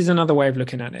this is another way of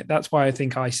looking at it. That's why I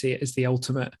think I see it as the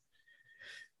ultimate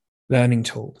learning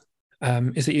tool,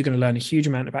 is that you're going to learn a huge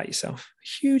amount about yourself.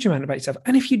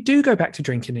 And if you do go back to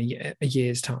drinking a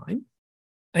year's time,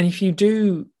 And if you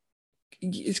do,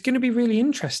 it's going to be really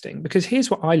interesting, because here's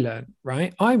what I learned,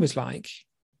 right?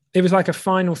 It was like a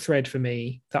final thread for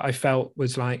me that I felt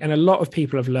was like, and a lot of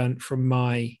people have learned from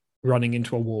my running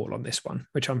into a wall on this one,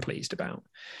 which I'm pleased about.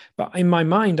 But in my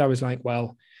mind, I was like,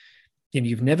 well,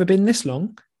 you've never been this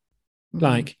long.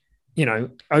 Like,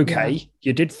 okay,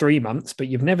 you did 3 months, but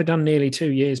you've never done nearly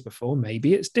 2 years before.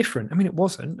 Maybe it's different. I mean, it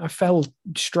wasn't. I fell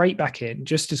straight back in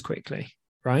just as quickly,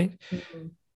 right? Mm-hmm.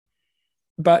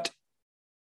 But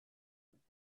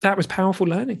that was powerful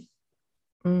learning.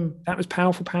 Mm. That was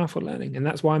powerful learning. And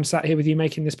that's why I'm sat here with you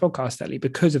making this podcast, Ellie,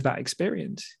 because of that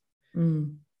experience.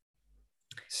 Mm.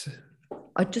 So,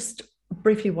 I just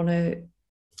briefly want to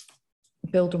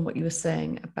build on what you were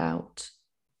saying about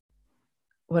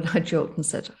when I joked and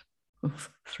said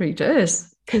 3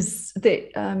 days, because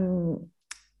you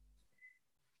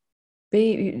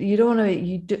don't know,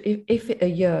 if a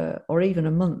year or even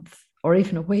a month or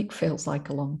even a week feels like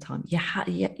a long time,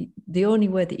 the only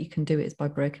way that you can do it is by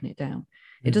breaking it down.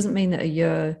 It doesn't mean that a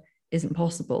year isn't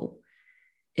possible.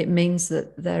 It means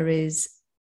that there is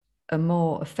a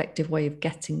more effective way of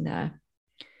getting there.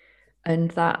 And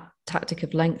that tactic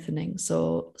of lengthening.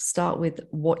 So start with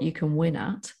what you can win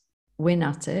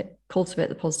at it, cultivate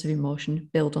the positive emotion,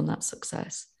 build on that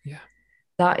success. Yeah.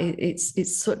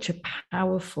 It's such a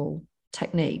powerful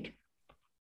technique.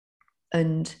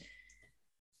 And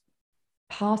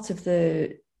part of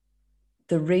the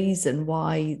reason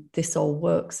why this all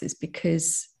works is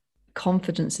because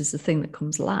confidence is the thing that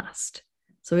comes last.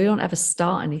 So we don't ever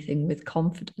start anything with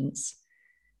confidence.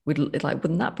 Wouldn't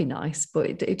that be nice? But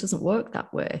it doesn't work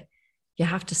that way. You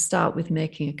have to start with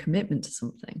making a commitment to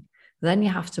something. Then you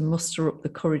have to muster up the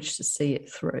courage to see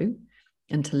it through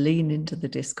and to lean into the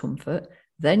discomfort.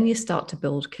 Then you start to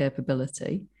build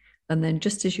capability. And then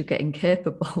just as you're getting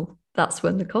capable, that's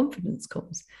when the confidence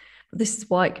comes. But this is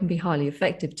why it can be highly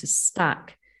effective to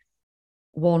stack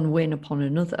one win upon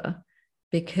another,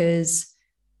 because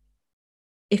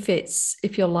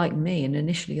if you're like me and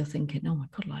initially you're thinking, oh my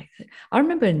God, like, I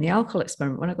remember in the alcohol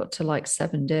experiment when I got to like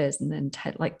 7 days and then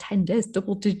 10 days,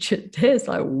 double-digit days,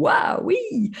 like, wow,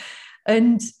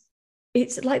 and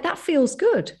it's like, that feels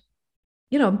good.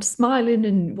 I'm smiling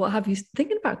and what have you,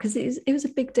 thinking about, because it was a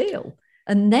big deal.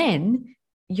 And then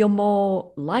you're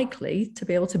more likely to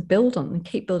be able to build on and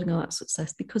keep building on that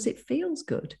success because it feels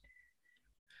good.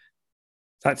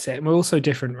 That's it. And we're also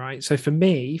different, right? So for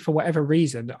me, for whatever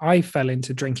reason, I fell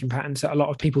into drinking patterns that a lot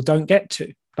of people don't get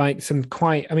to. Like a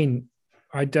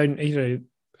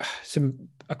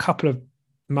couple of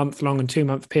month-long and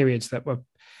 2-month periods that were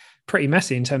pretty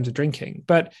messy in terms of drinking.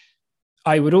 But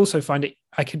I would also find it,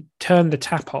 I could turn the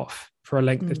tap off for a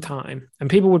length of time. And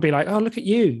people would be like, oh, look at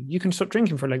you can stop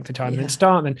drinking for a length of time and then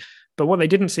start. But what they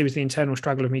didn't see was the internal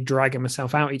struggle of me dragging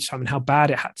myself out each time and how bad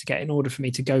it had to get in order for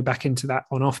me to go back into that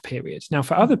on-off period. Now,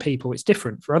 for other people, it's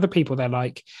different. For other people,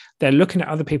 they're looking at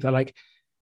other people, they're like,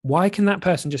 why can that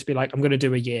person just be like, I'm going to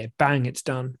do a year, bang, it's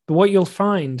done. But what you'll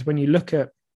find when you look at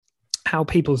how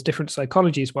people's different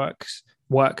psychologies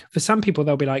work, for some people,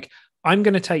 they'll be like, I'm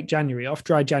going to take January off,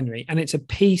 dry January, and it's a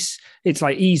piece, it's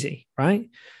like easy, right?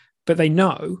 But they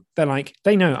know I'm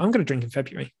going to drink in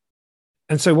February.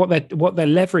 And so what they're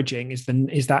leveraging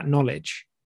is that knowledge,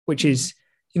 which is,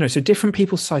 so different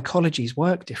people's psychologies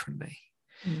work differently.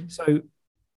 So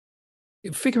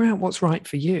figure out what's right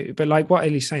for you. But like what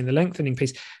Ellie's saying, the lengthening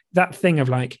piece, that thing of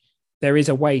like, there is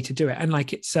a way to do it. And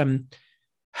like, it's,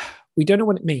 we don't know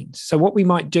what it means. So what we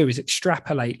might do is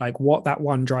extrapolate like what that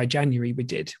one dry January we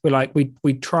did. We're like,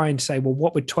 we try and say, well,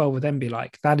 what would 12 of them be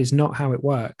like? That is not how it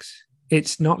works.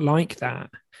 It's not like that,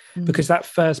 because that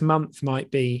first month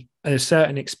might be a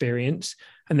certain experience.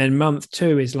 And then month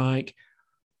 2 is like,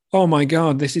 oh my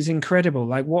God, this is incredible.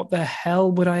 Like, what the hell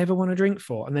would I ever want to drink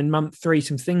for? And then month 3,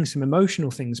 some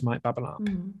emotional things might bubble up.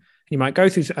 You might go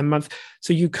through a month.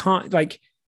 So you can't, like,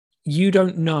 you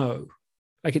don't know.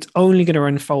 Like, it's only going to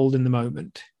unfold in the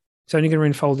moment. It's only going to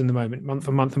unfold in the moment, month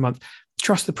on month on month.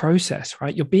 Trust the process,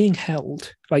 right? You're being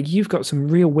held. Like, you've got some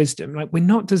real wisdom. Like, we're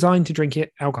not designed to drink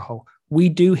alcohol. We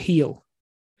do heal.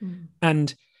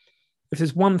 And if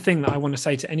there's one thing that I want to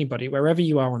say to anybody, wherever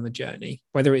you are on the journey,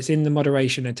 whether it's in the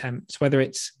moderation attempts, whether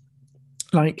it's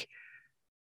like,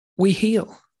 we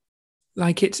heal.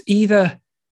 Like, it's either,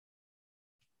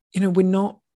 we're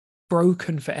not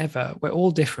broken forever. We're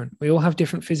all different. We all have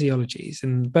different physiologies.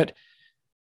 But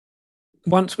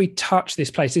once we touch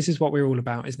this place, this is what we're all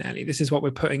about, isn't it, Ellie? This is what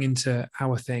we're putting into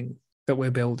our thing that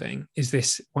we're building, is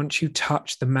this, once you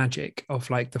touch the magic of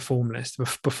like the formless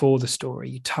before the story,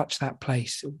 you touch that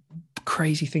place,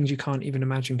 crazy things you can't even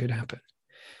imagine could happen.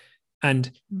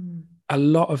 And a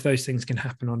lot of those things can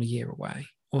happen on a year away.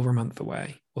 or a month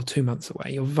away or 2 months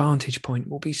away, your vantage point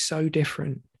will be so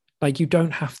different. Like, you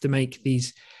don't have to make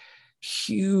these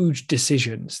huge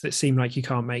decisions that seem like you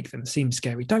can't make them, seem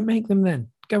scary. Don't make them then.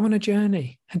 Go on a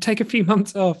journey and take a few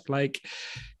months off. Like,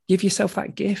 give yourself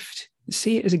that gift.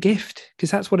 See it as a gift,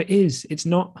 because that's what it is. It's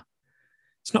not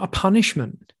a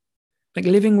punishment. Like,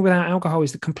 living without alcohol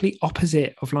is the complete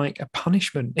opposite of like a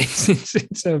punishment.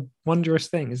 It's a wondrous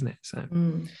thing, isn't it? So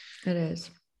it is.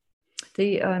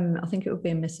 I think it would be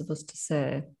amiss of us to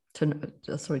say,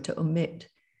 to omit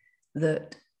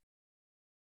that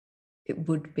it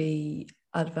would be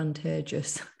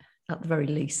advantageous, at the very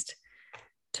least,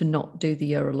 to not do the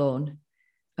year alone.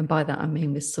 And by that, I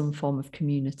mean with some form of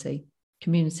community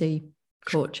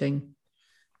coaching,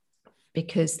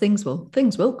 because things will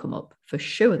come up. For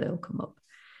sure, they'll come up,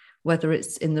 whether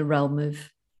it's in the realm of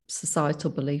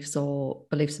societal beliefs or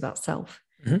beliefs about self.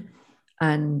 Mm-hmm.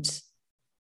 And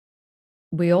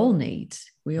we all need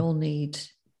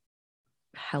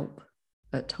help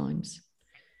at times.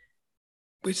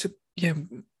 We're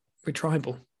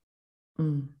tribal.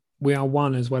 We are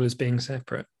one as well as being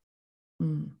separate.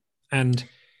 And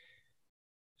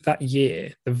that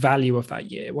year, the value of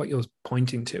that year, what you're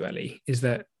pointing to, Ellie, is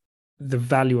that the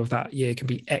value of that year can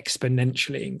be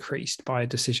exponentially increased by a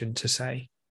decision to, say,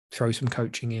 throw some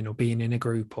coaching in or being in a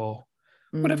group or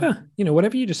whatever,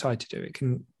 whatever you decide to do, it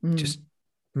can just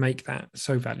make that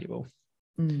so valuable.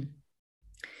 I'm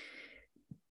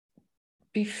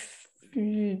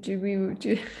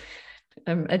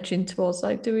edging towards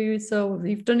like, so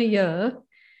you've done a year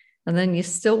and then you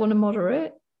still want to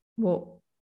moderate. What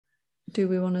do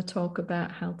we want to talk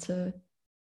about, how to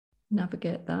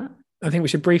navigate that? I think we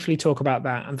should briefly talk about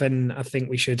that, and then I think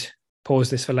we should pause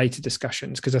this for later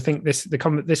discussions, because I think this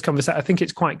conversation, I think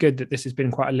it's quite good that this has been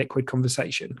quite a liquid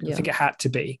conversation. I think it had to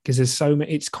be, because there's so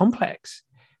many, it's complex.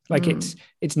 Like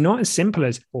it's not as simple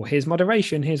as, well, here's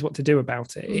moderation, here's what to do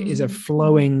about it. It is a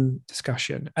flowing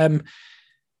discussion.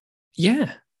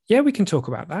 Yeah, we can talk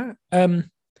about that.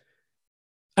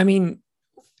 I mean,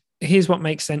 here's what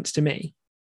makes sense to me,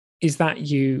 is that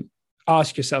you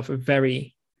ask yourself a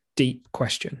very deep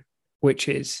question, which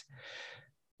is,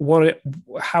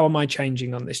 how am I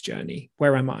changing on this journey?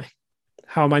 Where am I?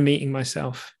 How am I meeting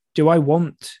myself? Do I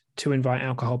want to invite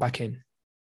alcohol back in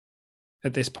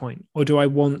at this point? Or do I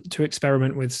want to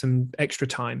experiment with some extra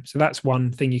time? So that's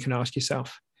one thing you can ask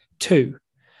yourself. 2,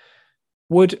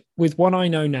 with what I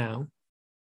know now,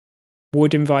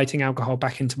 would inviting alcohol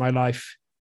back into my life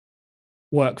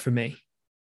work for me?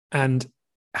 And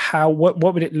what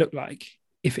would it look like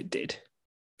if it did?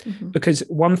 Because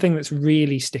one thing that's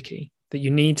really sticky that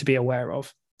you need to be aware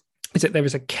of is that there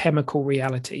is a chemical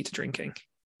reality to drinking.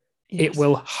 Yes.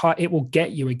 It will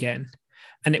get you again,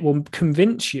 and it will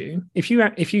convince you, if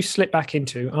you slip back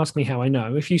into, ask me how I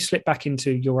know, if you slip back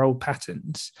into your old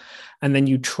patterns and then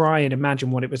you try and imagine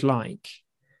what it was like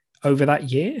over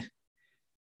that year,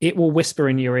 it will whisper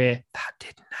in your ear, that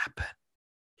didn't happen.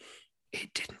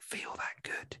 It didn't feel that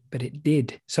good, but it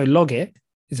did. So log it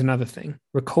is another thing.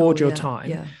 Record your time.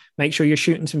 Yeah. Make sure you're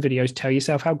shooting some videos. Tell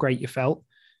yourself how great you felt.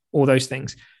 All those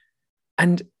things,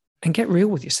 and get real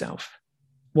with yourself.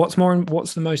 What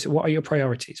are your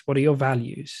priorities? What are your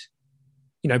values?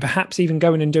 Perhaps even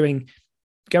going and doing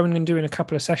a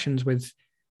couple of sessions with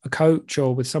a coach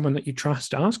or with someone that you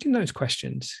trust, asking those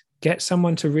questions. Get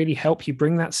someone to really help you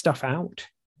bring that stuff out.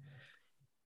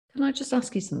 Can I just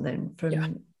ask you something?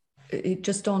 It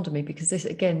just dawned on me, because this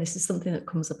is something that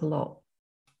comes up a lot,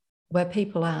 where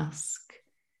people ask,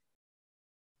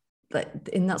 that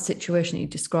in that situation you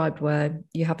described, where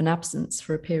you have an absence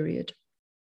for a period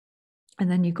and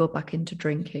then you go back into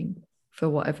drinking for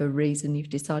whatever reason, you've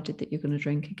decided that you're going to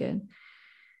drink again.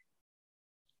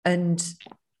 And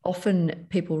often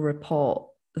people report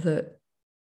that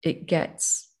it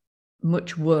gets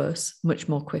much worse, much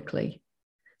more quickly.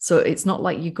 So it's not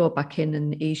like you go back in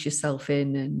and ease yourself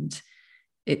in and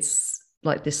it's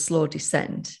like this slow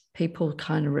descent. People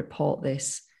kind of report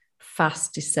this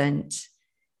fast descent.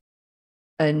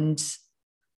 And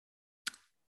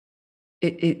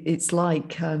it's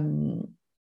like,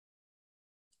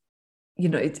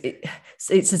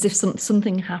 it's as if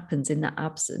something happens in that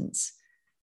absence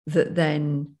that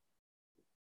then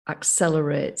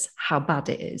accelerates how bad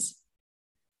it is.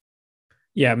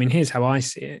 Yeah, I mean, here's how I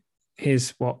see it. Here's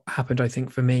what happened, I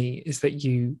think, for me, is that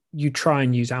you try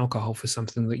and use alcohol for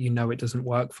something that it doesn't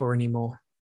work for anymore.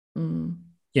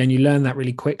 Yeah, and you learn that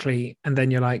really quickly, and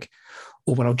then you're like,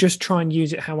 oh, well, I'll just try and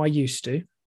use it how I used to.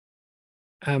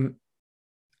 And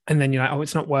then you're like, oh,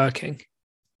 it's not working.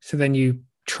 So then you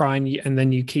try and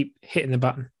then you keep hitting the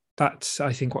button. That's,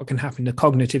 I think, what can happen, the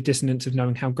cognitive dissonance of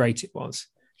knowing how great it was.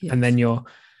 And then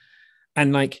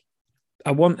and like,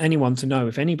 I want anyone to know,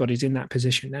 if anybody's in that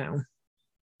position now,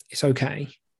 it's okay.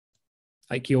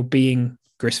 Like, you're being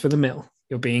grist for the mill,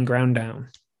 you're being ground down,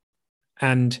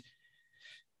 and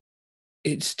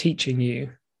it's teaching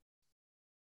you.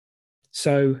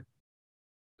 So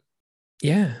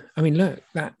yeah, I mean, look,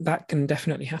 that can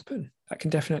definitely happen. That can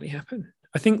definitely happen.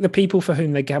 I think the people for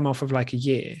whom they come off of like a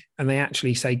year and they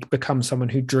actually say become someone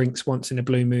who drinks once in a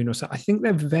blue moon or something, I think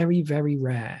they're very, very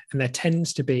rare. And there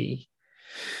tends to be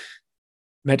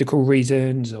medical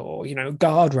reasons or,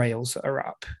 guardrails that are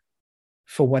up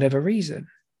for whatever reason.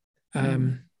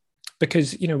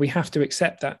 Because, we have to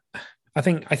accept that. I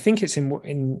think it's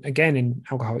in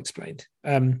Alcohol Explained.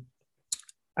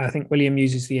 I think William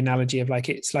uses the analogy of like,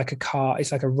 it's like a car,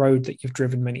 it's like a road that you've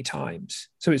driven many times.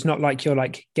 So it's not like you're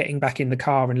like getting back in the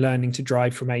car and learning to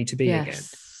drive from A to B again.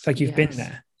 It's like you've been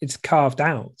there. It's carved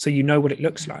out. So you know what it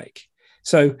looks like.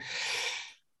 So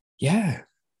yeah.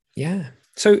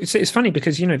 So it's funny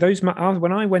because,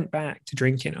 when I went back to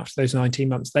drinking after those 19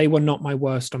 months, they were not my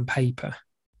worst on paper.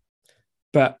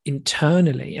 But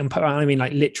internally, and I mean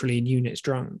like literally in units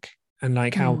drunk, and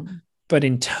like but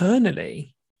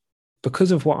internally,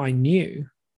 because of what I knew,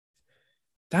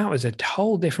 that was a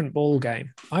whole different ball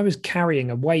game. I was carrying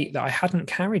a weight that I hadn't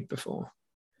carried before.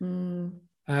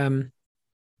 But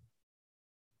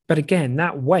again,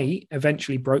 that weight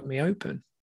eventually broke me open.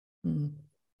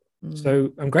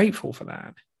 So I'm grateful for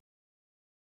that,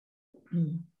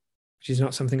 which is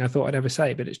not something I thought I'd ever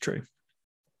say, but it's true.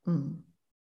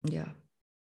 Yeah.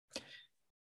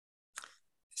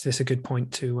 Is this a good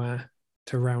point to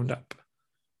round up?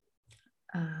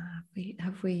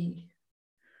 Have we?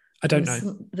 I don't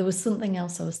know. There was something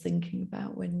else I was thinking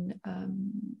about when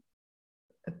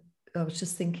I was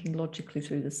just thinking logically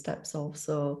through the steps of.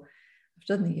 So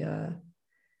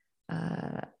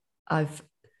I've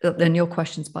done then your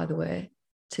questions, by the way,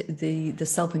 the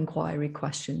self-inquiry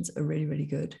questions are really, really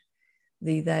good.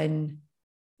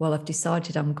 I've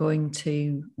decided I'm going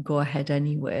to go ahead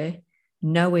anyway,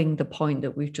 knowing the point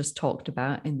that we've just talked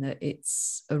about, in that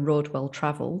it's a road well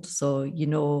traveled. So,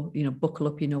 buckle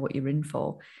up, you know what you're in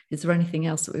for. Is there anything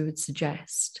else that we would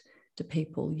suggest to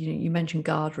people? You mentioned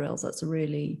guardrails. That's a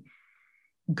really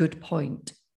good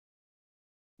point.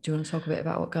 Do you want to talk a bit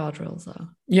about what guardrails are?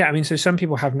 Yeah, I mean, so some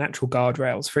people have natural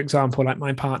guardrails. For example, like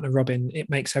my partner, Robin, it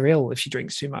makes her ill if she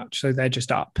drinks too much. So they're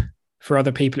just up. For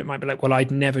other people, it might be like, well, I'd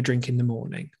never drink in the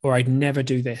morning, or I'd never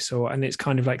do this, and it's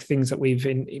kind of like things that we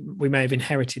may have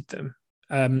inherited them.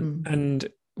 And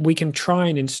we can try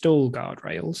and install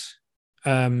guardrails.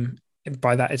 And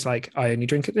by that, it's like, I only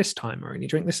drink at this time, or only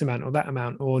drink this amount or that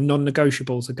amount, or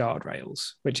non-negotiables are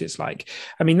guardrails, which is like,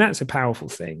 I mean, that's a powerful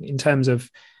thing in terms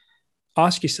of,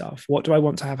 ask yourself, what do I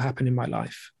want to have happen in my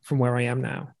life from where I am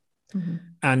now?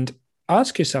 And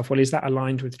ask yourself, well, is that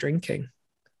aligned with drinking?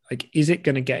 Like, is it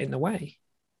going to get in the way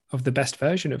of the best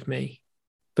version of me?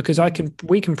 Because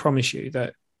we can promise you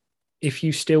that if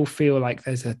you still feel like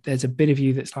there's a bit of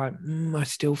you that's like, I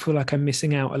still feel like I'm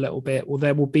missing out a little bit, well,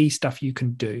 there will be stuff you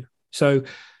can do. So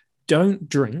don't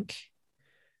drink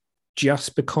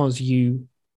just because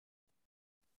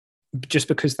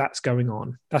that's going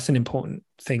on. That's an important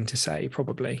thing to say,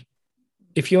 probably.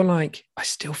 If you're like, I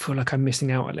still feel like I'm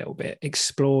missing out a little bit,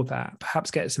 explore that.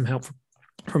 Perhaps get some help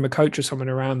from a coach or someone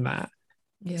around that.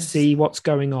 See what's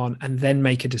going on, and then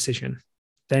make a decision.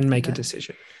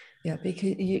 Yeah,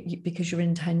 because your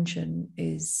intention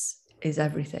is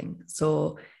everything.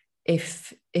 So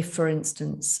if for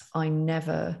instance, I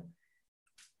never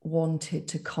wanted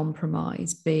to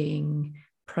compromise being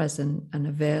present and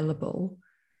available,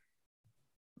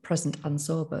 present and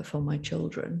sober for my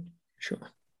children. Sure.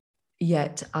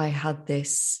 Yet I had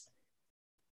this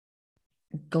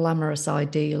glamorous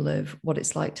ideal of what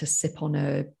it's like to sip on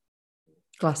a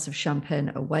glass of champagne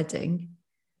at a wedding.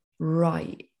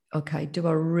 Right. Okay. Do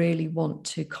I really want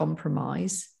to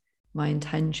compromise my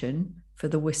intention for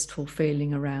the wistful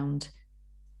feeling around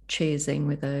cheersing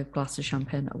with a glass of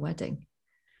champagne at a wedding?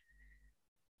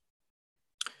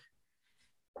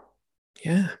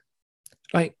 Yeah.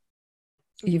 Like,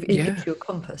 it gives you a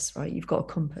compass, right? You've got a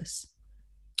compass.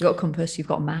 You've got a compass, you've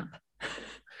got a map.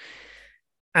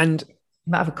 And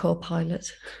you might have a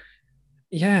co-pilot.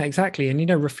 Yeah, exactly.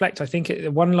 And, reflect. I think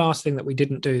one last thing that we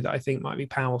didn't do that I think might be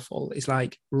powerful is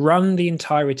like run the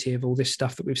entirety of all this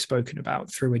stuff that we've spoken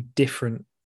about through a different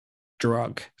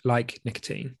drug, like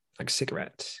nicotine, like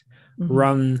cigarettes.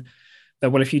 Run that.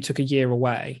 Well, if you took a year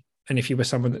away, and if you were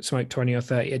someone that smoked 20 or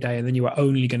 30 a day, and then you were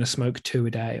only going to smoke 2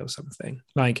 a day or something,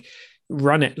 like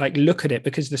run it, like look at it,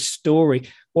 because the story,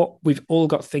 what we've all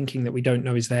got thinking that we don't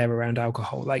know is there around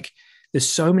alcohol. Like there's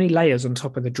so many layers on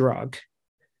top of the drug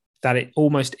that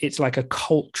it's like a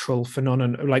cultural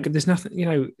phenomenon. Like there's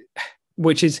nothing,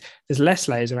 there's less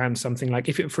layers around something.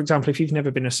 Like for example, if you've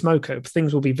never been a smoker,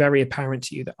 things will be very apparent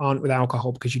to you that aren't with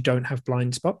alcohol because you don't have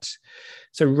blind spots.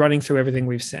 So running through everything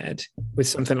we've said with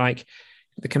something like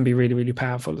that can be really, really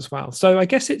powerful as well. So I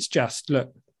guess it's just,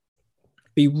 look,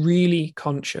 be really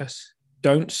conscious.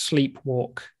 Don't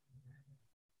sleepwalk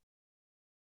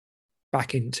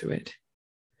back into it.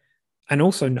 And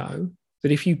also know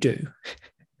that if you do,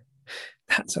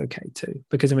 that's okay too.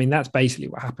 Because I mean, that's basically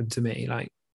what happened to me.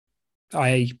 Like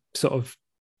I sort of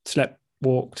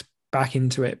walked back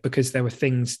into it because there were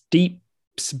things, deep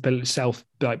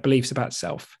beliefs about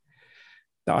self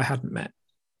that I hadn't met.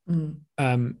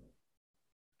 And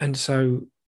so,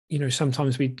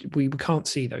 sometimes we can't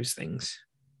see those things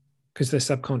because they're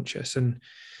subconscious and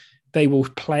they will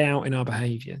play out in our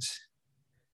behaviors.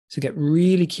 So get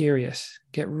really curious,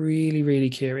 get really, really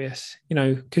curious,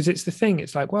 because it's the thing.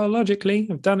 It's like, well, logically,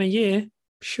 I've done a year.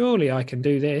 Surely I can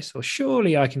do this, or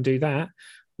surely I can do that.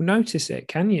 Well, notice it,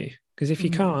 can you? Because if you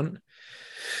can't,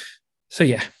 so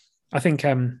yeah, I think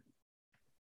that's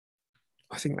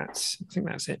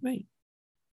it, mate.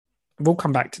 We'll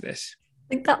come back to this. I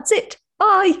think that's it.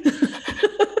 Bye.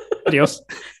 Adios.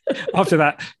 After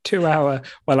that 2 hour,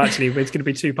 well, actually, it's going to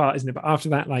be 2 part, isn't it? But after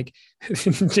that,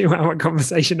 2 hour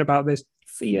conversation about this,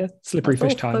 see ya. Slippery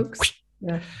fish time. Folks.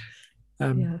 Yeah.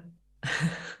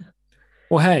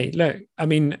 Well, hey, look, I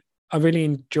mean, I really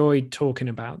enjoyed talking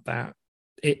about that.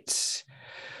 It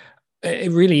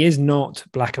really is not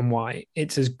black and white.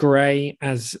 It's as grey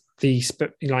as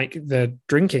the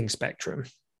drinking spectrum.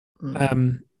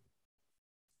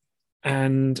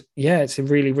 And yeah, it's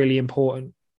really, really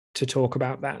important to talk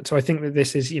about that. So I think that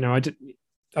this is, I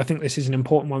think this is an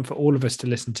important one for all of us to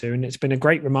listen to. And it's been a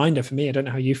great reminder for me. I don't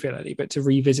know how you feel, Ellie, but to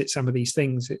revisit some of these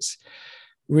things. It's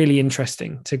really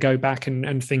interesting to go back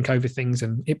and think over things.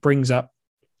 And it brings up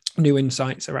new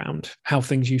insights around how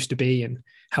things used to be and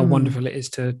how wonderful it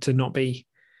is to not be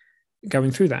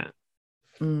going through that.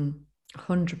 100%.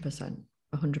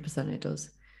 It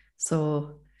does.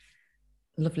 So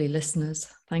lovely listeners,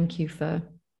 thank you for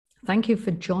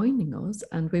joining us,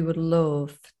 and we would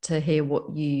love to hear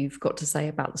what you've got to say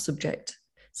about the subject.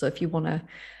 So if you want to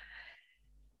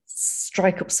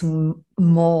strike up some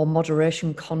more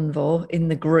moderation convo in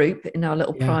the group, in our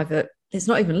little private, it's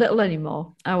not even little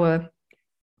anymore, our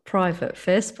private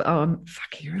Facebook, our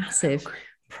fucking massive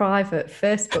private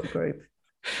Facebook group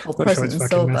called Present and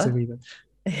Sober.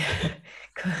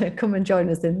 Come and join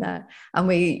us in there, and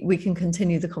we can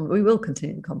continue we will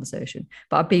continue the conversation.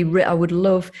 But I would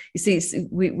love, you see,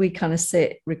 we kind of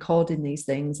sit recording these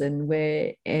things, and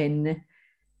we're in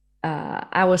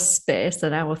our space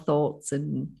and our thoughts,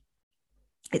 and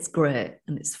it's great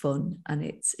and it's fun and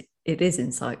it is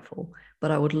insightful.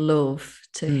 But I would love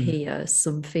to hear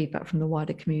some feedback from the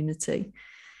wider community,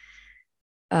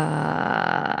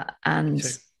 and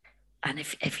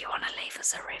if you want to leave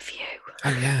us a review.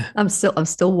 Oh yeah, I'm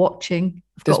still watching.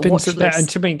 There's been some, and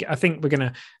to me, I think we're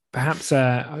gonna perhaps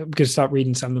I'm gonna start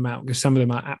reading some of them out because some of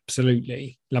them are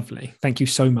absolutely lovely. Thank you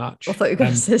so much. I thought you were going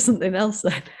to say something else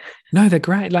then. No, they're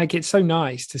great. Like, it's so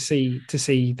nice to see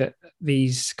that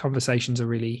these conversations are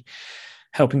really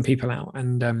helping people out.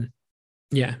 And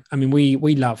yeah, I mean,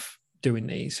 we love doing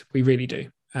these. We really do.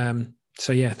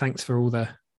 So yeah, thanks for all the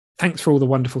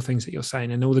wonderful things that you're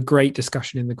saying and all the great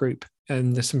discussion in the group.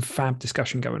 And there's some fab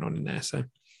discussion going on in there. So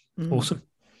awesome.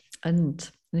 And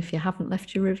if you haven't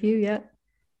left your review yet,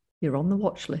 you're on the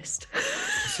watch list.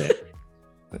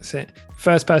 That's it.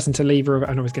 First person to leave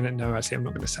I'm not going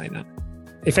to say that.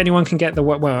 If anyone can get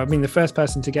the first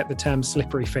person to get the term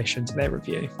slippery fish into their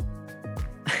review,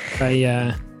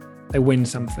 they win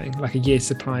something, like a year's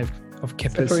supply of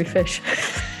kippers. Slippery fish.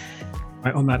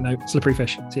 Right, on that note, slippery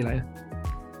fish. See you later.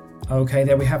 Okay,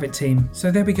 there we have it, team.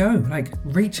 So there we go.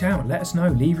 Reach out, let us know,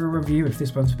 leave a review if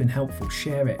this one's been helpful,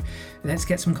 share it. Let's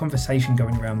get some conversation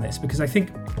going around this, because I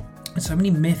think there's so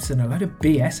many myths and a load of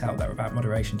BS out there about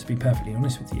moderation, to be perfectly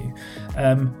honest with you,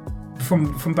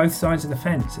 from both sides of the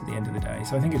fence at the end of the day.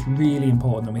 So I think it's really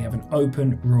important that we have an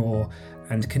open, raw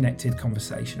and connected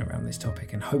conversation around this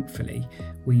topic, and hopefully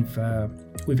we've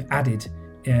added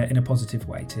in a positive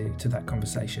way to that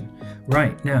conversation.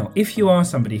 Right, now, if you are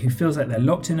somebody who feels like they're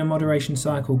locked in a moderation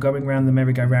cycle, going around the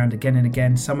merry-go-round again and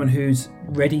again, someone who's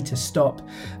ready to stop,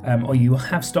 or you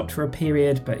have stopped for a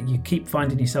period but you keep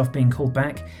finding yourself being called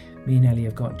back, me and Ellie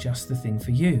have got just the thing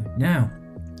for you. Now,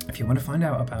 if you want to find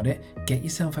out about it, get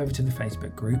yourself over to the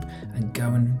Facebook group and go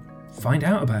and find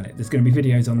out about it. There's going to be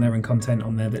videos on there and content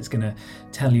on there that's going to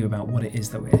tell you about what it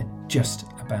is that we're just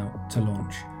about to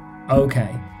launch.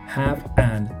 Okay, have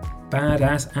an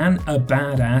badass and a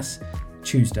badass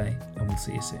Tuesday, and we'll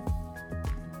see you soon.